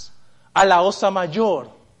guiarás a la osa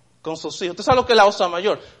mayor con sus hijos. ¿Usted sabe lo que es la osa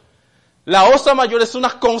mayor? La osa mayor es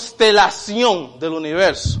una constelación del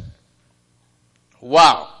universo.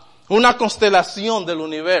 Wow. Una constelación del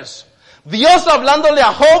universo. Dios hablándole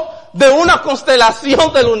a Job de una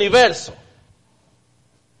constelación del universo.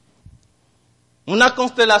 Una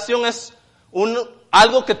constelación es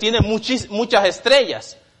algo que tiene muchas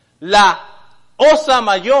estrellas. La osa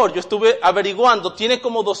mayor, yo estuve averiguando, tiene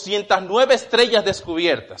como 209 estrellas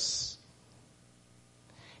descubiertas.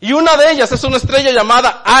 Y una de ellas es una estrella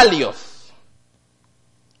llamada Alioth,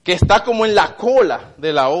 que está como en la cola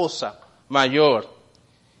de la osa mayor.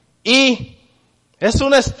 Y es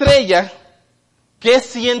una estrella que es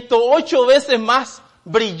 108 veces más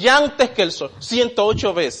brillante que el sol.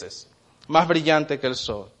 108 veces más brillante que el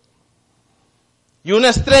sol. Y una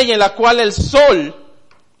estrella en la cual el sol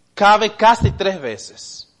cabe casi 3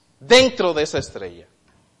 veces dentro de esa estrella.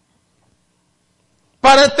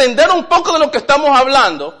 Para entender un poco de lo que estamos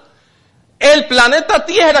hablando, el planeta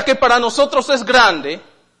Tierra, que para nosotros es grande,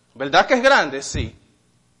 ¿verdad que es grande? Sí.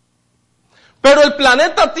 Pero el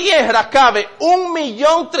planeta Tierra cabe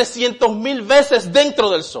 1.300.000 veces dentro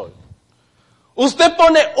del Sol. Usted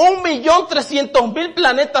pone 1.300.000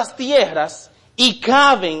 planetas Tierras y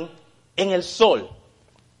caben en el Sol.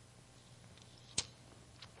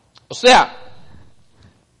 O sea,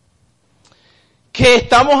 que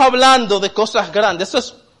estamos hablando de cosas grandes. Eso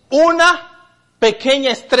es una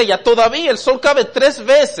pequeña estrella. Todavía el Sol cabe 3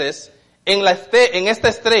 veces en esta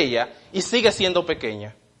estrella y sigue siendo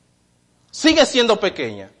pequeña. sigue siendo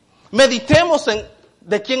pequeña. Meditemos en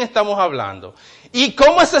de quién estamos hablando. Y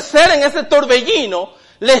cómo ese ser en ese torbellino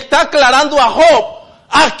le está aclarando a Job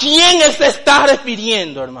a quién él se está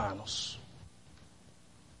refiriendo, hermanos.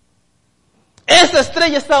 Esa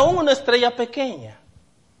estrella es aún una estrella pequeña.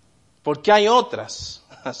 Porque hay otras.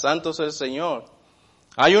 Santo es el Señor.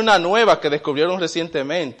 Hay una nueva que descubrieron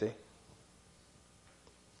recientemente,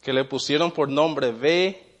 que le pusieron por nombre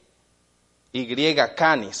VY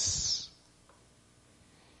Canis,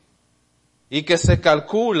 y que se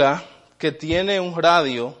calcula que tiene un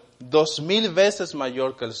radio 2000 veces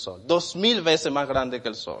mayor que el Sol, 2000 veces más grande que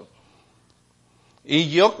el Sol. Y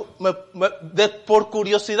yo, por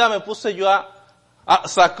curiosidad, me puse yo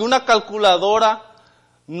saqué una calculadora,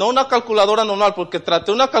 no una calculadora normal, porque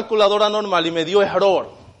traté una calculadora normal y me dio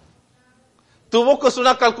error. Tuvo que ser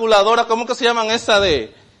una calculadora, ¿cómo que se llaman esa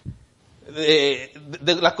de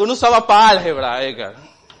la que uno usaba para álgebra,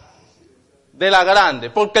 Edgar? De la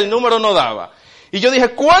grande, porque el número no daba. Y yo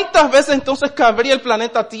dije, ¿cuántas veces entonces cabría el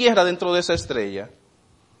planeta Tierra dentro de esa estrella?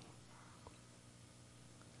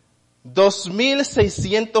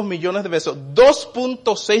 2.600 millones de veces,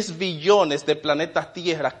 2.6 billones de planetas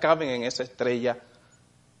Tierra caben en esa estrella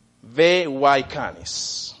VY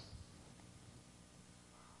Canis.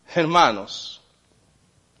 Hermanos,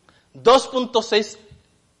 2.6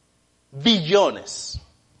 billones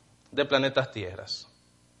de planetas Tierras.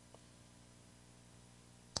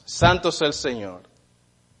 Santo es el Señor.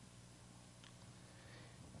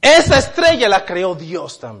 Esa estrella la creó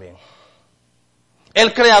Dios también.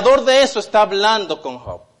 El creador de eso está hablando con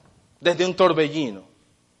Job desde un torbellino.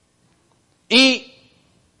 Y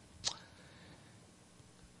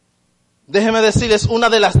déjeme decirles, una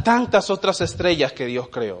de las tantas otras estrellas que Dios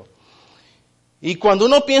creó. Y cuando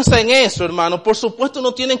uno piensa en eso, hermano, por supuesto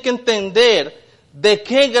uno tiene que entender de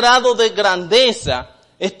qué grado de grandeza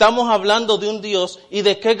estamos hablando de un Dios y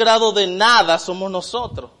de qué grado de nada somos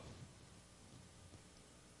nosotros.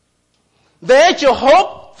 De hecho,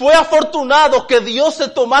 Job fue afortunado que Dios se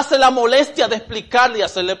tomase la molestia de explicarle y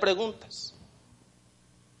hacerle preguntas.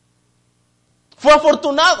 Fue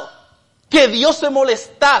afortunado que Dios se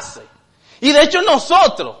molestase. Y de hecho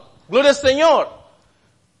nosotros, gloria al Señor,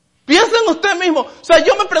 piensen usted mismo, o sea,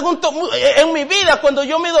 yo me pregunto, en mi vida cuando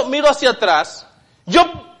yo miro hacia atrás, yo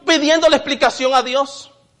pidiéndole explicación a Dios.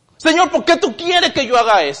 Señor, ¿por qué tú quieres que yo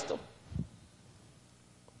haga esto?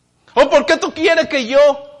 ¿O por qué tú quieres que yo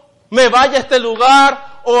me vaya a este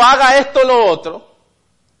lugar o haga esto o lo otro?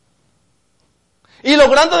 Y lo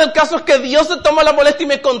grande del caso es que Dios se toma la molestia y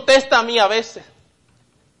me contesta a mí a veces.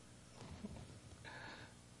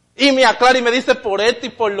 Y me aclara y me dice por esto y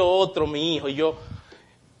por lo otro, mi hijo. Y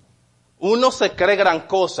uno se cree gran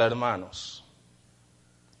cosa, hermanos.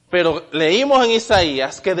 Pero leímos en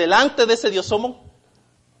Isaías que delante de ese Dios somos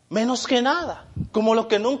menos que nada, como lo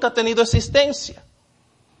que nunca ha tenido existencia.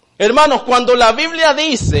 Hermanos, cuando la Biblia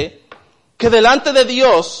dice que delante de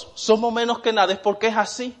Dios somos menos que nada, es porque es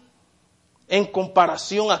así, en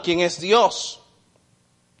comparación a quien es Dios.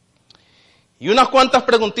 Y unas cuantas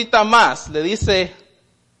preguntitas más le dice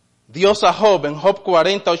Dios a Job en Job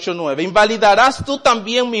 48:9. ¿Invalidarás tú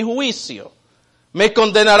también mi juicio? ¿Me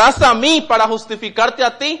condenarás a mí para justificarte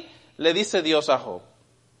a ti? Le dice Dios a Job.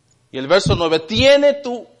 Y el verso 9,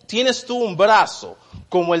 tienes tú un brazo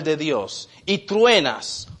como el de Dios y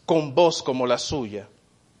truenas con voz como la suya.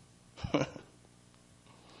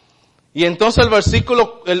 Y entonces el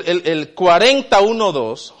versículo, el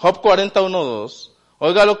 41:2, Job 41:2,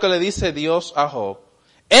 oiga lo que le dice Dios a Job.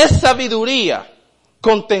 Es sabiduría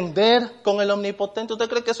contender con el omnipotente. ¿Usted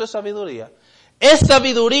cree que eso es sabiduría? Es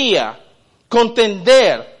sabiduría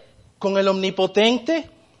contender con el omnipotente.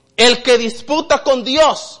 El que disputa con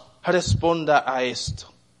Dios, responda a esto.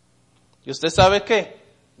 ¿Y usted sabe qué?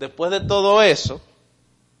 Después de todo eso,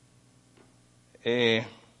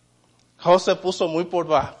 José puso muy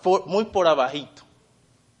por abajito.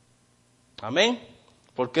 Amén.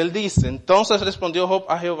 Porque él dice, entonces respondió Job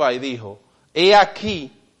a Jehová y dijo, he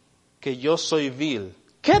aquí que yo soy vil.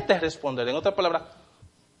 ¿Qué te responderé? En otras palabras,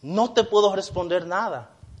 no te puedo responder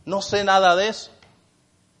nada. No sé nada de eso.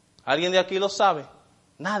 ¿Alguien de aquí lo sabe?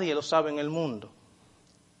 Nadie lo sabe en el mundo.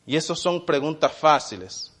 Y eso son preguntas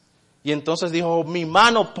fáciles. Y entonces dijo, mi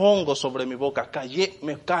mano pongo sobre mi boca,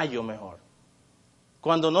 me callo mejor.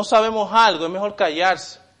 Cuando no sabemos algo, es mejor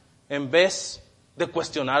callarse en vez de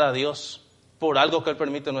cuestionar a Dios por algo que Él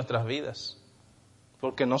permite en nuestras vidas.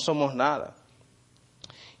 Porque no somos nada.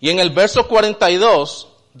 Y en el verso 42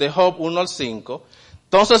 de Job 1-5,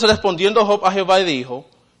 entonces respondiendo Job a Jehová y dijo,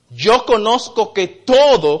 yo conozco que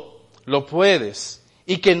todo lo puedes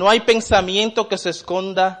y que no hay pensamiento que se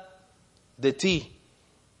esconda de ti.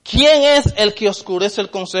 ¿quién es el que oscurece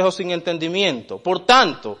el consejo sin entendimiento? Por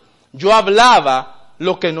tanto, yo hablaba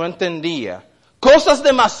lo que no entendía, cosas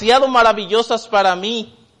demasiado maravillosas para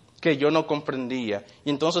mí que yo no comprendía. Y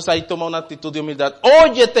entonces ahí toma una actitud de humildad.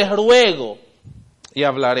 Oye, te ruego y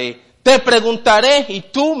hablaré. Te preguntaré y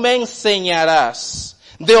tú me enseñarás.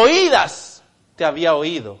 De oídas te había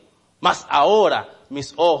oído, mas ahora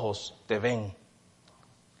mis ojos te ven.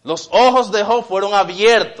 Los ojos de Job fueron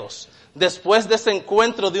abiertos después de ese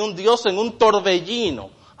encuentro de un Dios en un torbellino,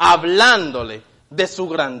 hablándole de su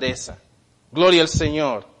grandeza. Gloria al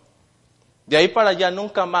Señor. De ahí para allá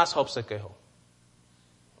nunca más Job se quejó.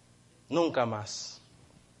 Nunca más.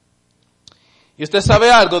 Y usted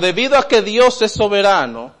sabe algo, debido a que Dios es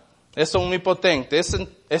soberano, es omnipotente,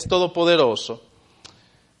 es todopoderoso,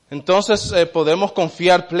 entonces podemos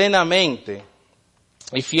confiar plenamente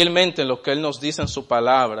y fielmente en lo que Él nos dice en su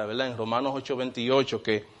palabra, ¿verdad? En Romanos 8:28,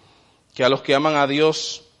 que a los que aman a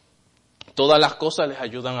Dios, todas las cosas les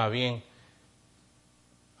ayudan a bien.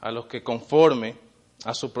 A los que conforme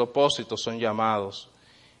a su propósito son llamados.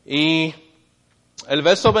 Y el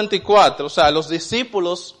verso 24, o sea, los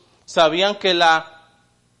discípulos sabían que la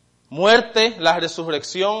muerte, la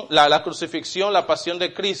resurrección, la crucifixión, la pasión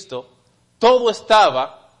de Cristo, todo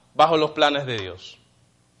estaba bajo los planes de Dios.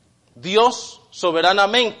 Dios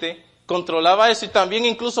soberanamente controlaba eso y también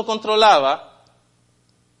incluso controlaba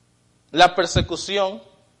la persecución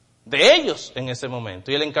de ellos en ese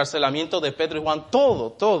momento y el encarcelamiento de Pedro y Juan,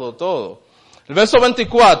 todo. El verso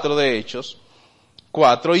 24 de Hechos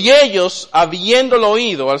 4, y ellos, habiéndolo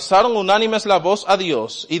oído, alzaron unánimes la voz a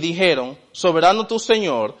Dios y dijeron, soberano tu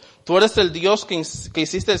Señor, tú eres el Dios que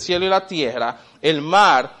hiciste el cielo y la tierra, el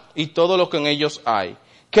mar y todo lo que en ellos hay.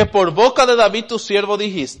 Que por boca de David tu siervo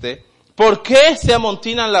dijiste, ¿por qué se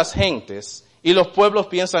amontinan las gentes y los pueblos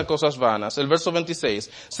piensan cosas vanas? El verso 26,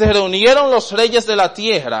 se reunieron los reyes de la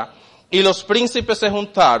tierra y los príncipes se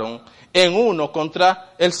juntaron en uno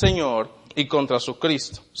contra el Señor y contra su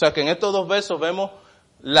Cristo. O sea que en estos dos versos vemos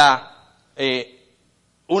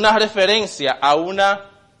una referencia a una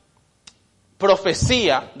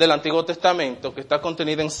profecía del Antiguo Testamento que está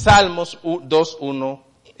contenida en Salmos 2, 1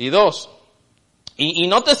 y 2. Y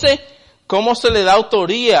nótese cómo se le da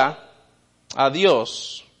autoría a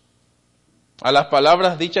Dios a las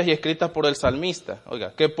palabras dichas y escritas por el salmista.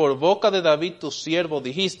 Oiga, que por boca de David tu siervo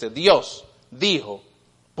dijiste. Dios dijo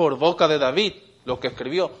por boca de David lo que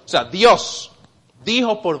escribió. O sea, Dios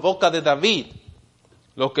dijo por boca de David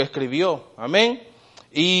lo que escribió. Amén.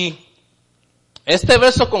 Y este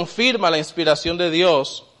verso confirma la inspiración de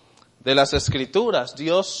Dios de las Escrituras.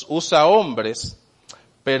 Dios usa hombres,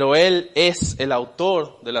 pero Él es el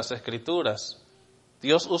autor de las Escrituras.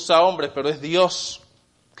 Dios usa hombres, pero es Dios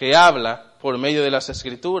que habla por medio de las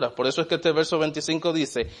Escrituras. Por eso es que este verso 25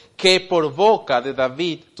 dice, que por boca de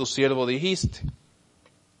David tu siervo dijiste.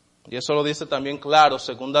 Y eso lo dice también claro,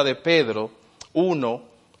 segunda de Pedro 1,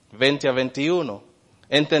 20 a 21.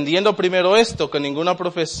 Entendiendo primero esto, que ninguna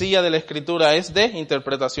profecía de la Escritura es de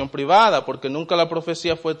interpretación privada, porque nunca la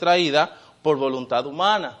profecía fue traída por voluntad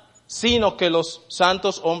humana, sino que los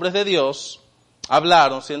santos hombres de Dios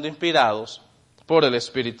hablaron siendo inspirados por el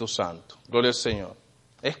Espíritu Santo. Gloria al Señor.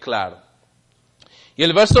 Es claro. Y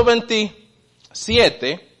el verso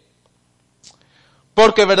 27,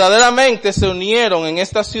 porque verdaderamente se unieron en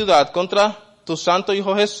esta ciudad contra tu santo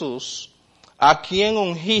Hijo Jesús, a quien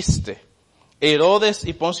ungiste, Herodes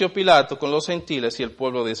y Poncio Pilato con los gentiles y el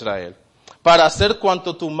pueblo de Israel, para hacer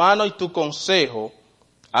cuanto tu mano y tu consejo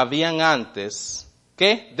habían antes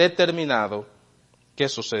que determinado que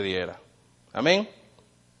sucediera. Amén.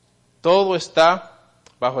 Todo está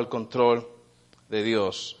bajo el control de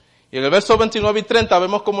Dios. Y en el verso 29 y 30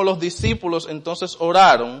 vemos como los discípulos entonces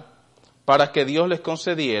oraron para que Dios les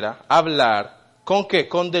concediera hablar, ¿con qué?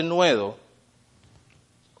 Con denuedo,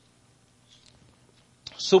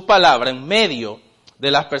 su palabra en medio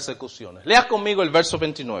de las persecuciones. Lea conmigo el verso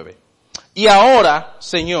 29. Y ahora,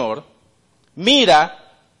 Señor,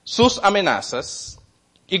 mira sus amenazas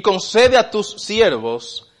y concede a tus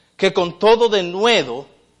siervos que con todo denuedo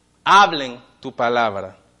hablen tu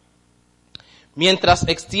palabra. Mientras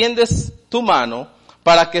extiendes tu mano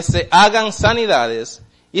para que se hagan sanidades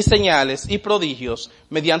y señales y prodigios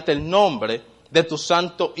mediante el nombre de tu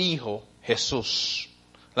santo Hijo Jesús.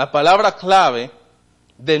 La palabra clave,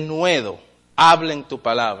 denuedo, hablen tu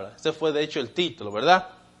palabra. Ese fue de hecho el título, ¿verdad?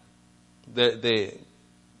 De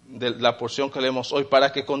la porción que leemos hoy,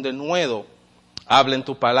 para que con denuedo hablen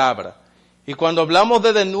tu palabra. Y cuando hablamos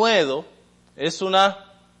de denuedo, es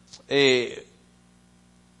una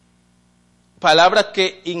palabra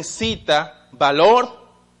que incita valor,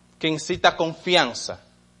 que incita confianza,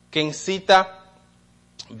 que incita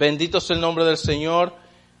bendito sea el nombre del Señor,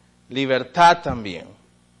 libertad también,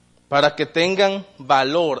 para que tengan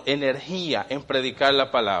valor, energía en predicar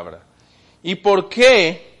la palabra. ¿Y por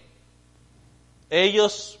qué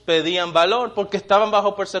ellos pedían valor? Porque estaban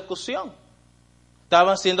bajo persecución,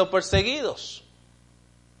 estaban siendo perseguidos.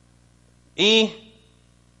 Y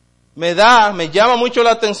me llama mucho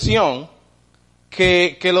la atención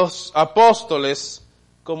que los apóstoles,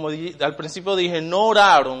 como al principio dije, no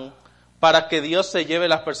oraron para que Dios se lleve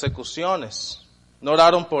las persecuciones. No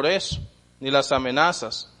oraron por eso, ni las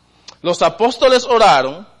amenazas. Los apóstoles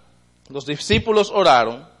oraron, los discípulos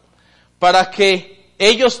oraron, para que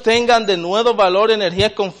ellos tengan de nuevo valor, energía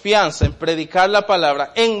y confianza en predicar la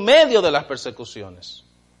palabra en medio de las persecuciones.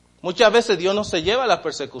 Muchas veces Dios no se lleva las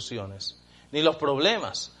persecuciones, ni los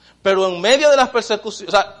problemas. Pero en medio de las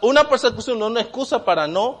persecuciones, o sea, una persecución no es una excusa para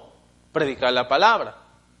no predicar la palabra.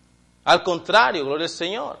 Al contrario, gloria al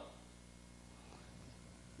Señor.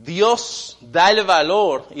 Dios da el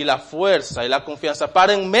valor y la fuerza y la confianza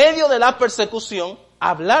para en medio de la persecución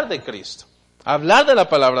hablar de Cristo, hablar de la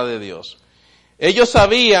palabra de Dios. Ellos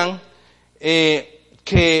sabían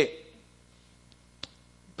que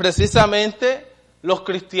precisamente los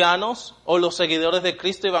cristianos o los seguidores de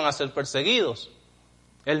Cristo iban a ser perseguidos.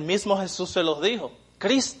 El mismo Jesús se los dijo.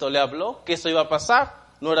 Cristo le habló que eso iba a pasar.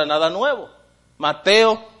 No era nada nuevo.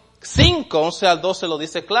 Mateo 5, 11 al 12 lo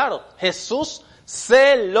dice claro. Jesús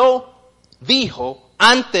se lo dijo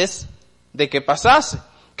antes de que pasase.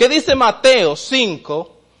 ¿Qué dice Mateo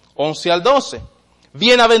 5, 11 al 12?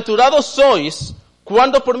 Bienaventurados sois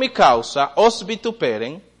cuando por mi causa os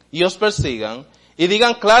vituperen y os persigan y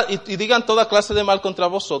digan toda clase de mal contra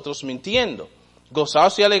vosotros mintiendo.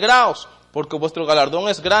 Gozaos y alegraos, porque vuestro galardón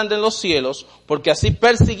es grande en los cielos, porque así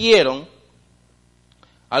persiguieron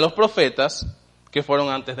a los profetas que fueron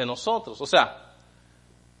antes de nosotros. O sea,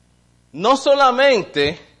 no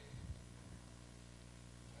solamente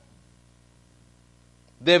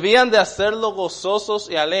debían de hacerlo gozosos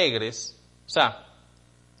y alegres, o sea,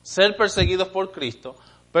 ser perseguidos por Cristo,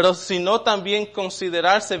 pero sino también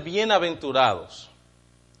considerarse bienaventurados.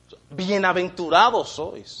 Bienaventurados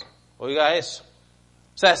sois. Oiga eso.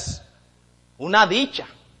 O sea, es una dicha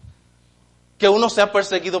que uno sea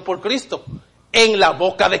perseguido por Cristo en la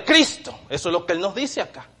boca de Cristo. Eso es lo que Él nos dice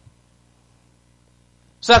acá.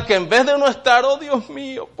 O sea, que en vez de uno estar, oh Dios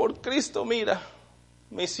mío, por Cristo, mira,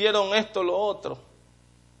 me hicieron esto, lo otro.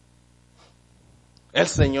 El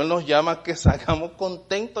Señor nos llama a que salgamos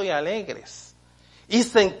contentos y alegres y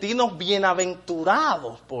sentirnos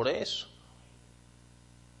bienaventurados por eso.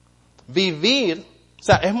 Vivir, o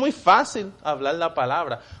sea, es muy fácil hablar la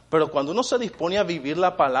palabra, pero cuando uno se dispone a vivir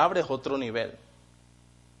la palabra es otro nivel.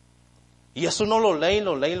 Y eso uno lo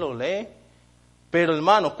lee. Pero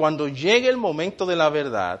hermano, cuando llegue el momento de la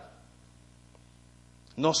verdad,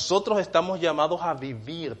 nosotros estamos llamados a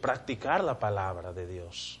vivir, practicar la palabra de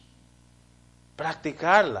Dios.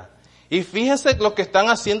 Practicarla. Y fíjense lo que están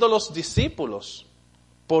haciendo los discípulos,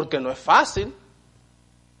 porque no es fácil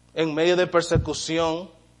en medio de persecución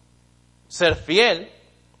ser fiel,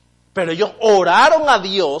 pero ellos oraron a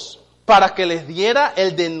Dios para que les diera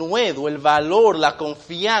el denuedo, el valor, la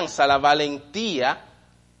confianza, la valentía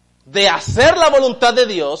de hacer la voluntad de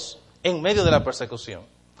Dios en medio de la persecución.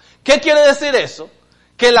 ¿Qué quiere decir eso?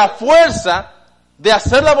 Que la fuerza de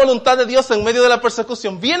hacer la voluntad de Dios en medio de la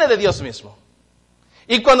persecución viene de Dios mismo.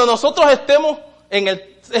 Y cuando nosotros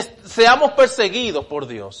seamos perseguidos por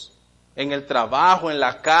Dios, en el trabajo, en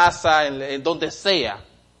la casa, en donde sea,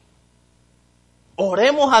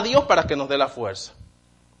 oremos a Dios para que nos dé la fuerza.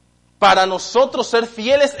 Para nosotros ser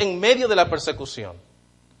fieles en medio de la persecución.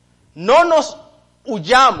 No nos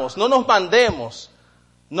huyamos, no nos mandemos,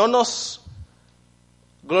 no nos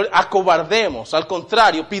acobardemos. Al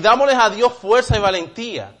contrario, pidámosles a Dios fuerza y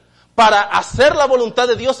valentía para hacer la voluntad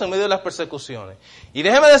de Dios en medio de las persecuciones. Y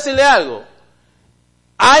déjeme decirle algo,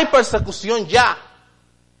 hay persecución ya.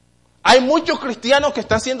 Hay muchos cristianos que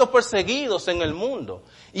están siendo perseguidos en el mundo.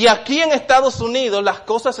 Y aquí en Estados Unidos las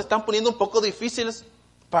cosas se están poniendo un poco difíciles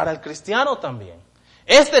para el cristiano también.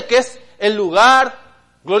 Que es el lugar,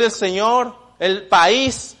 gloria al Señor, el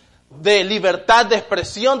país de libertad de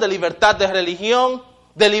expresión, de libertad de religión,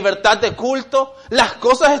 de libertad de culto, las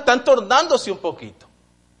cosas están tornándose un poquito.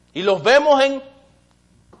 Y los vemos en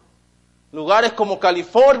lugares como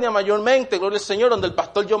California mayormente, gloria al Señor, donde el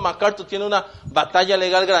pastor John MacArthur tiene una batalla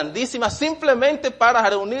legal grandísima simplemente para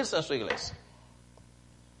reunirse en su iglesia.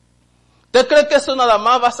 ¿Usted cree que eso nada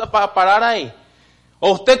más va a parar ahí?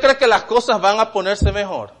 ¿O usted cree que las cosas van a ponerse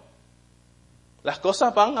mejor? Las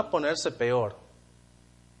cosas van a ponerse peor.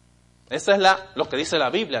 Esa es lo que dice la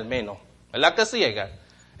Biblia al menos. ¿Verdad que sí, Edgar?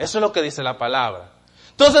 Eso es lo que dice la palabra.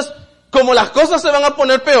 Entonces, como las cosas se van a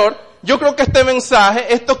poner peor, yo creo que este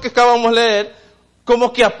mensaje, esto que acabamos de leer,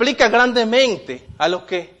 como que aplica grandemente a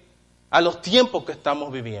los tiempos que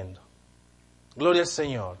estamos viviendo. Gloria al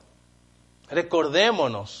Señor.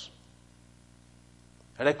 Recordémonos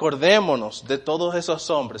de todos esos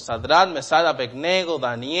hombres, Sadrach, Mesach, Abednego,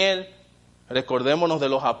 Daniel, recordémonos de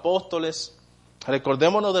los apóstoles,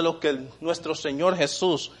 recordémonos de lo que nuestro Señor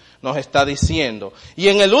Jesús nos está diciendo. Y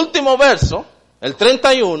en el último verso, el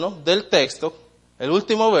 31 del texto, el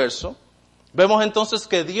último verso, vemos entonces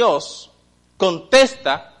que Dios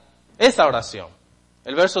contesta esa oración.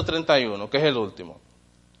 El verso 31, que es el último.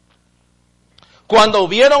 Cuando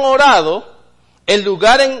hubieron orado, el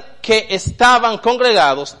lugar en que estaban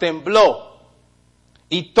congregados tembló,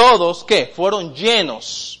 y todos, ¿qué? Fueron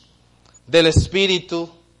llenos del Espíritu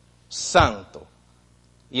Santo.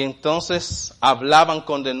 Y entonces hablaban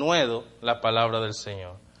con denuedo la palabra del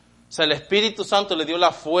Señor. O sea, el Espíritu Santo le dio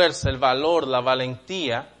la fuerza, el valor, la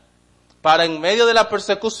valentía, para en medio de la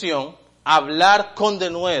persecución, hablar con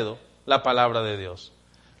denuedo la palabra de Dios.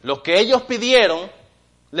 Lo que ellos pidieron,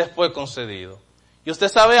 les fue concedido. Y usted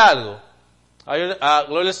sabe algo,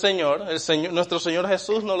 gloria al Señor, nuestro Señor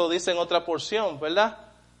Jesús nos lo dice en otra porción, ¿verdad?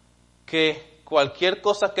 Que cualquier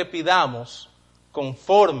cosa que pidamos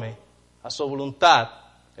conforme a su voluntad,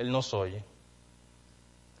 Él nos oye.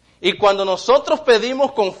 Y cuando nosotros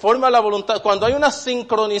pedimos conforme a la voluntad, cuando hay una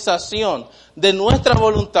sincronización de nuestra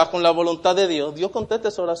voluntad con la voluntad de Dios, Dios contesta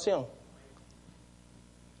esa oración.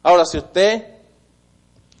 Ahora, si usted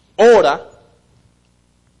ora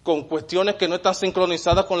con cuestiones que no están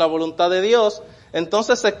sincronizadas con la voluntad de Dios,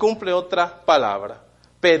 entonces se cumple otra palabra.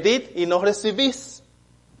 Pedid y no recibís,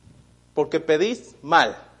 porque pedís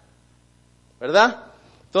mal. ¿Verdad?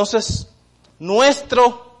 Entonces,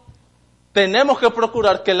 tenemos que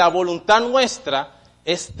procurar que la voluntad nuestra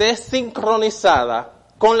esté sincronizada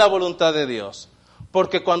con la voluntad de Dios.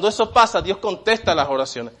 Porque cuando eso pasa, Dios contesta las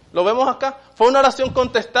oraciones. ¿Lo vemos acá? Fue una oración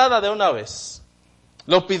contestada de una vez.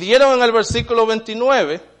 Lo pidieron en el versículo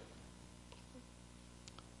 29.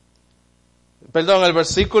 Perdón, el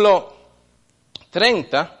versículo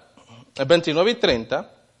 30, el 29 y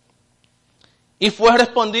 30. Y fue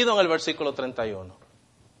respondido en el versículo 31.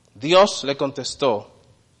 Dios le contestó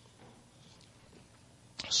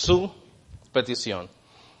su petición.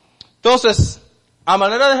 Entonces, a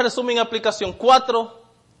manera de resumen y aplicación, 4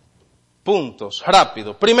 puntos,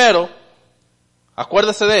 rápido. Primero,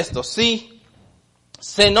 acuérdese de esto, si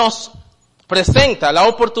se nos presenta la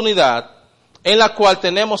oportunidad en la cual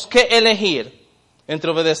tenemos que elegir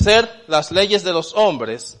entre obedecer las leyes de los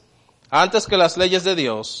hombres antes que las leyes de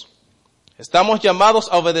Dios, estamos llamados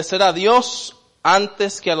a obedecer a Dios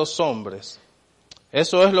antes que a los hombres.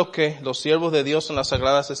 Eso es lo que los siervos de Dios en las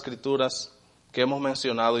Sagradas Escrituras que hemos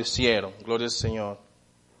mencionado hicieron. Gloria al Señor.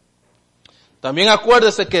 También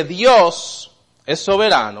acuérdese que Dios es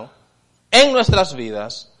soberano en nuestras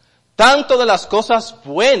vidas, tanto de las cosas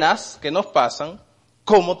buenas que nos pasan,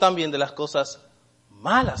 como también de las cosas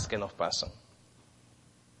malas que nos pasan.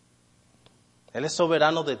 Él es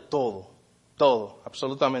soberano de todo,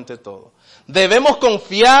 absolutamente todo. Debemos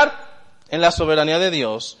confiar en la soberanía de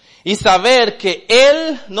Dios y saber que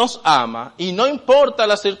Él nos ama y no importa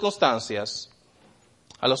las circunstancias.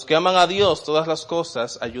 A los que aman a Dios, todas las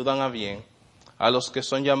cosas ayudan a bien, a los que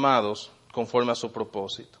son llamados conforme a su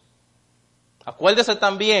propósito. Acuérdese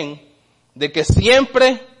también de que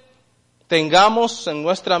siempre tengamos en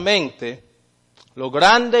nuestra mente lo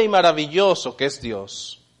grande y maravilloso que es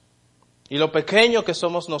Dios y lo pequeño que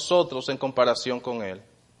somos nosotros en comparación con Él.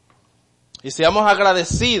 Y seamos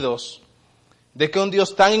agradecidos de que un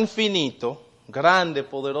Dios tan infinito, grande,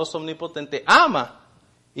 poderoso, omnipotente, ama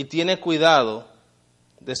y tiene cuidado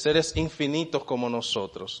de seres infinitos como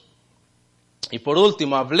nosotros. Y por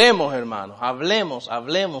último, hablemos, hermanos,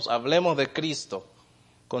 hablemos de Cristo,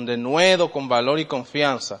 con denuedo, con valor y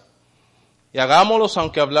confianza. Y hagámoslo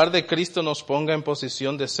aunque hablar de Cristo nos ponga en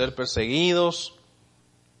posición de ser perseguidos.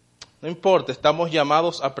 No importa, estamos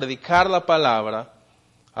llamados a predicar la palabra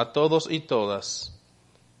a todos y todas.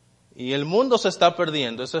 Y el mundo se está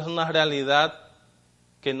perdiendo, esa es una realidad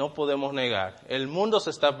que no podemos negar. El mundo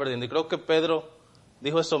se está perdiendo y creo que Pedro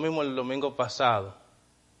dijo eso mismo el domingo pasado.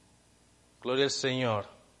 Gloria al Señor,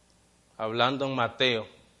 hablando en Mateo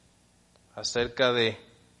acerca de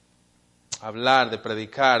hablar, de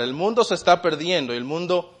predicar. El mundo se está perdiendo y el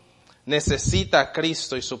mundo necesita a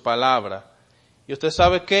Cristo y su palabra. Y usted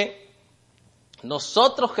sabe que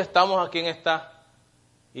nosotros que estamos aquí en esta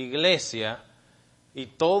iglesia y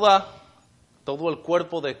todo el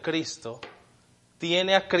cuerpo de Cristo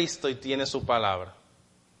tiene a Cristo y tiene su palabra.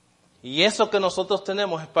 Y eso que nosotros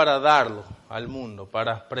tenemos es para darlo al mundo,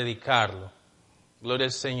 para predicarlo. Gloria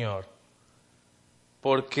al Señor.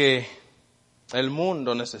 Porque el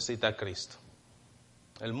mundo necesita a Cristo.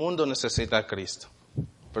 El mundo necesita a Cristo.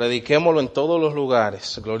 Prediquémoslo en todos los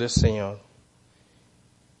lugares. Gloria al Señor.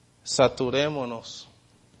 Saturémonos.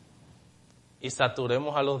 Y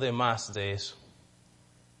saturemos a los demás de eso.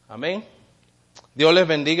 Amén. Dios les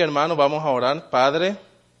bendiga, hermanos. Vamos a orar. Padre,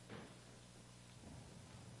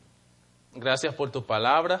 gracias por tu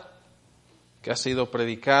palabra que ha sido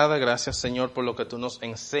predicada. Gracias, Señor, por lo que tú nos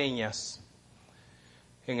enseñas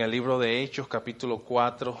en el libro de Hechos, capítulo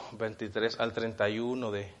 4, 23 al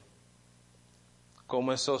 31, de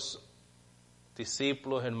cómo esos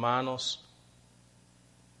discípulos, hermanos,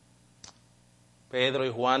 Pedro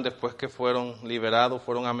y Juan, después que fueron liberados,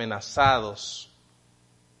 fueron amenazados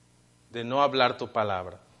de no hablar tu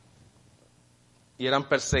palabra. Y eran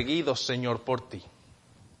perseguidos, Señor, por ti,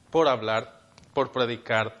 por hablar, por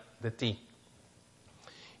predicar de ti.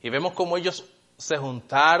 Y vemos cómo ellos se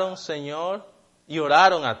juntaron, Señor, y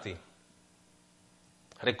oraron a ti.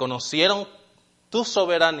 Reconocieron tu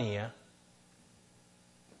soberanía,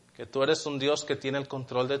 que tú eres un Dios que tiene el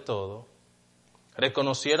control de todo.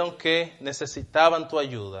 Reconocieron que necesitaban tu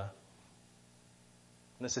ayuda,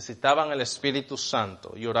 necesitaban el Espíritu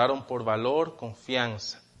Santo y oraron por valor,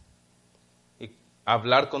 confianza y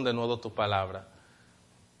hablar con denuedo tu palabra.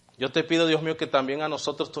 Yo te pido, Dios mío, que también a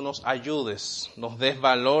nosotros tú nos ayudes, nos des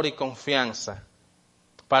valor y confianza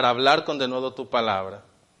para hablar con denuedo tu palabra,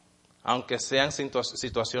 aunque sean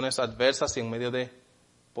situaciones adversas y en medio de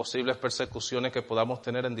posibles persecuciones que podamos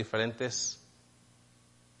tener en diferentes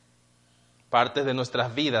partes de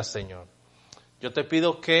nuestras vidas, Señor. Yo te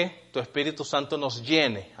pido que tu Espíritu Santo nos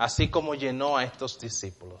llene, así como llenó a estos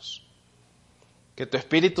discípulos. Que tu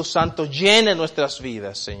Espíritu Santo llene nuestras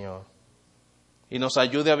vidas, Señor, y nos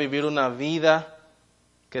ayude a vivir una vida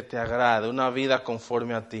que te agrade, una vida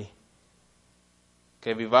conforme a ti.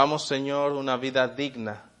 Que vivamos, Señor, una vida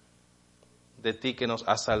digna de ti que nos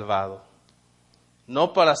has salvado.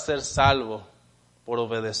 No para ser salvos por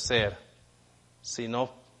obedecer, sino,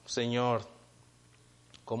 Señor,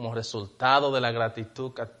 como resultado de la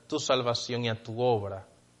gratitud a tu salvación y a tu obra.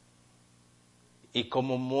 Y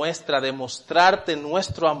como muestra de mostrarte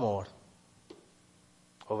nuestro amor,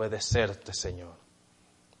 obedecerte, Señor.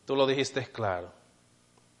 Tú lo dijiste claro.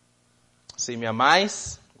 Si me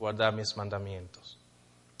amáis, guardad mis mandamientos.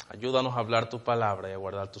 Ayúdanos a hablar tu palabra y a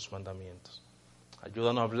guardar tus mandamientos.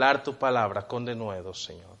 Ayúdanos a hablar tu palabra con denuedo,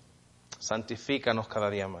 Señor. Santifícanos cada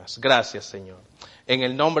día más. Gracias, Señor. En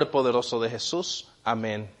el nombre poderoso de Jesús.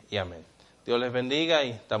 Amén y amén. Dios les bendiga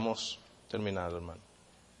y estamos terminando, hermano.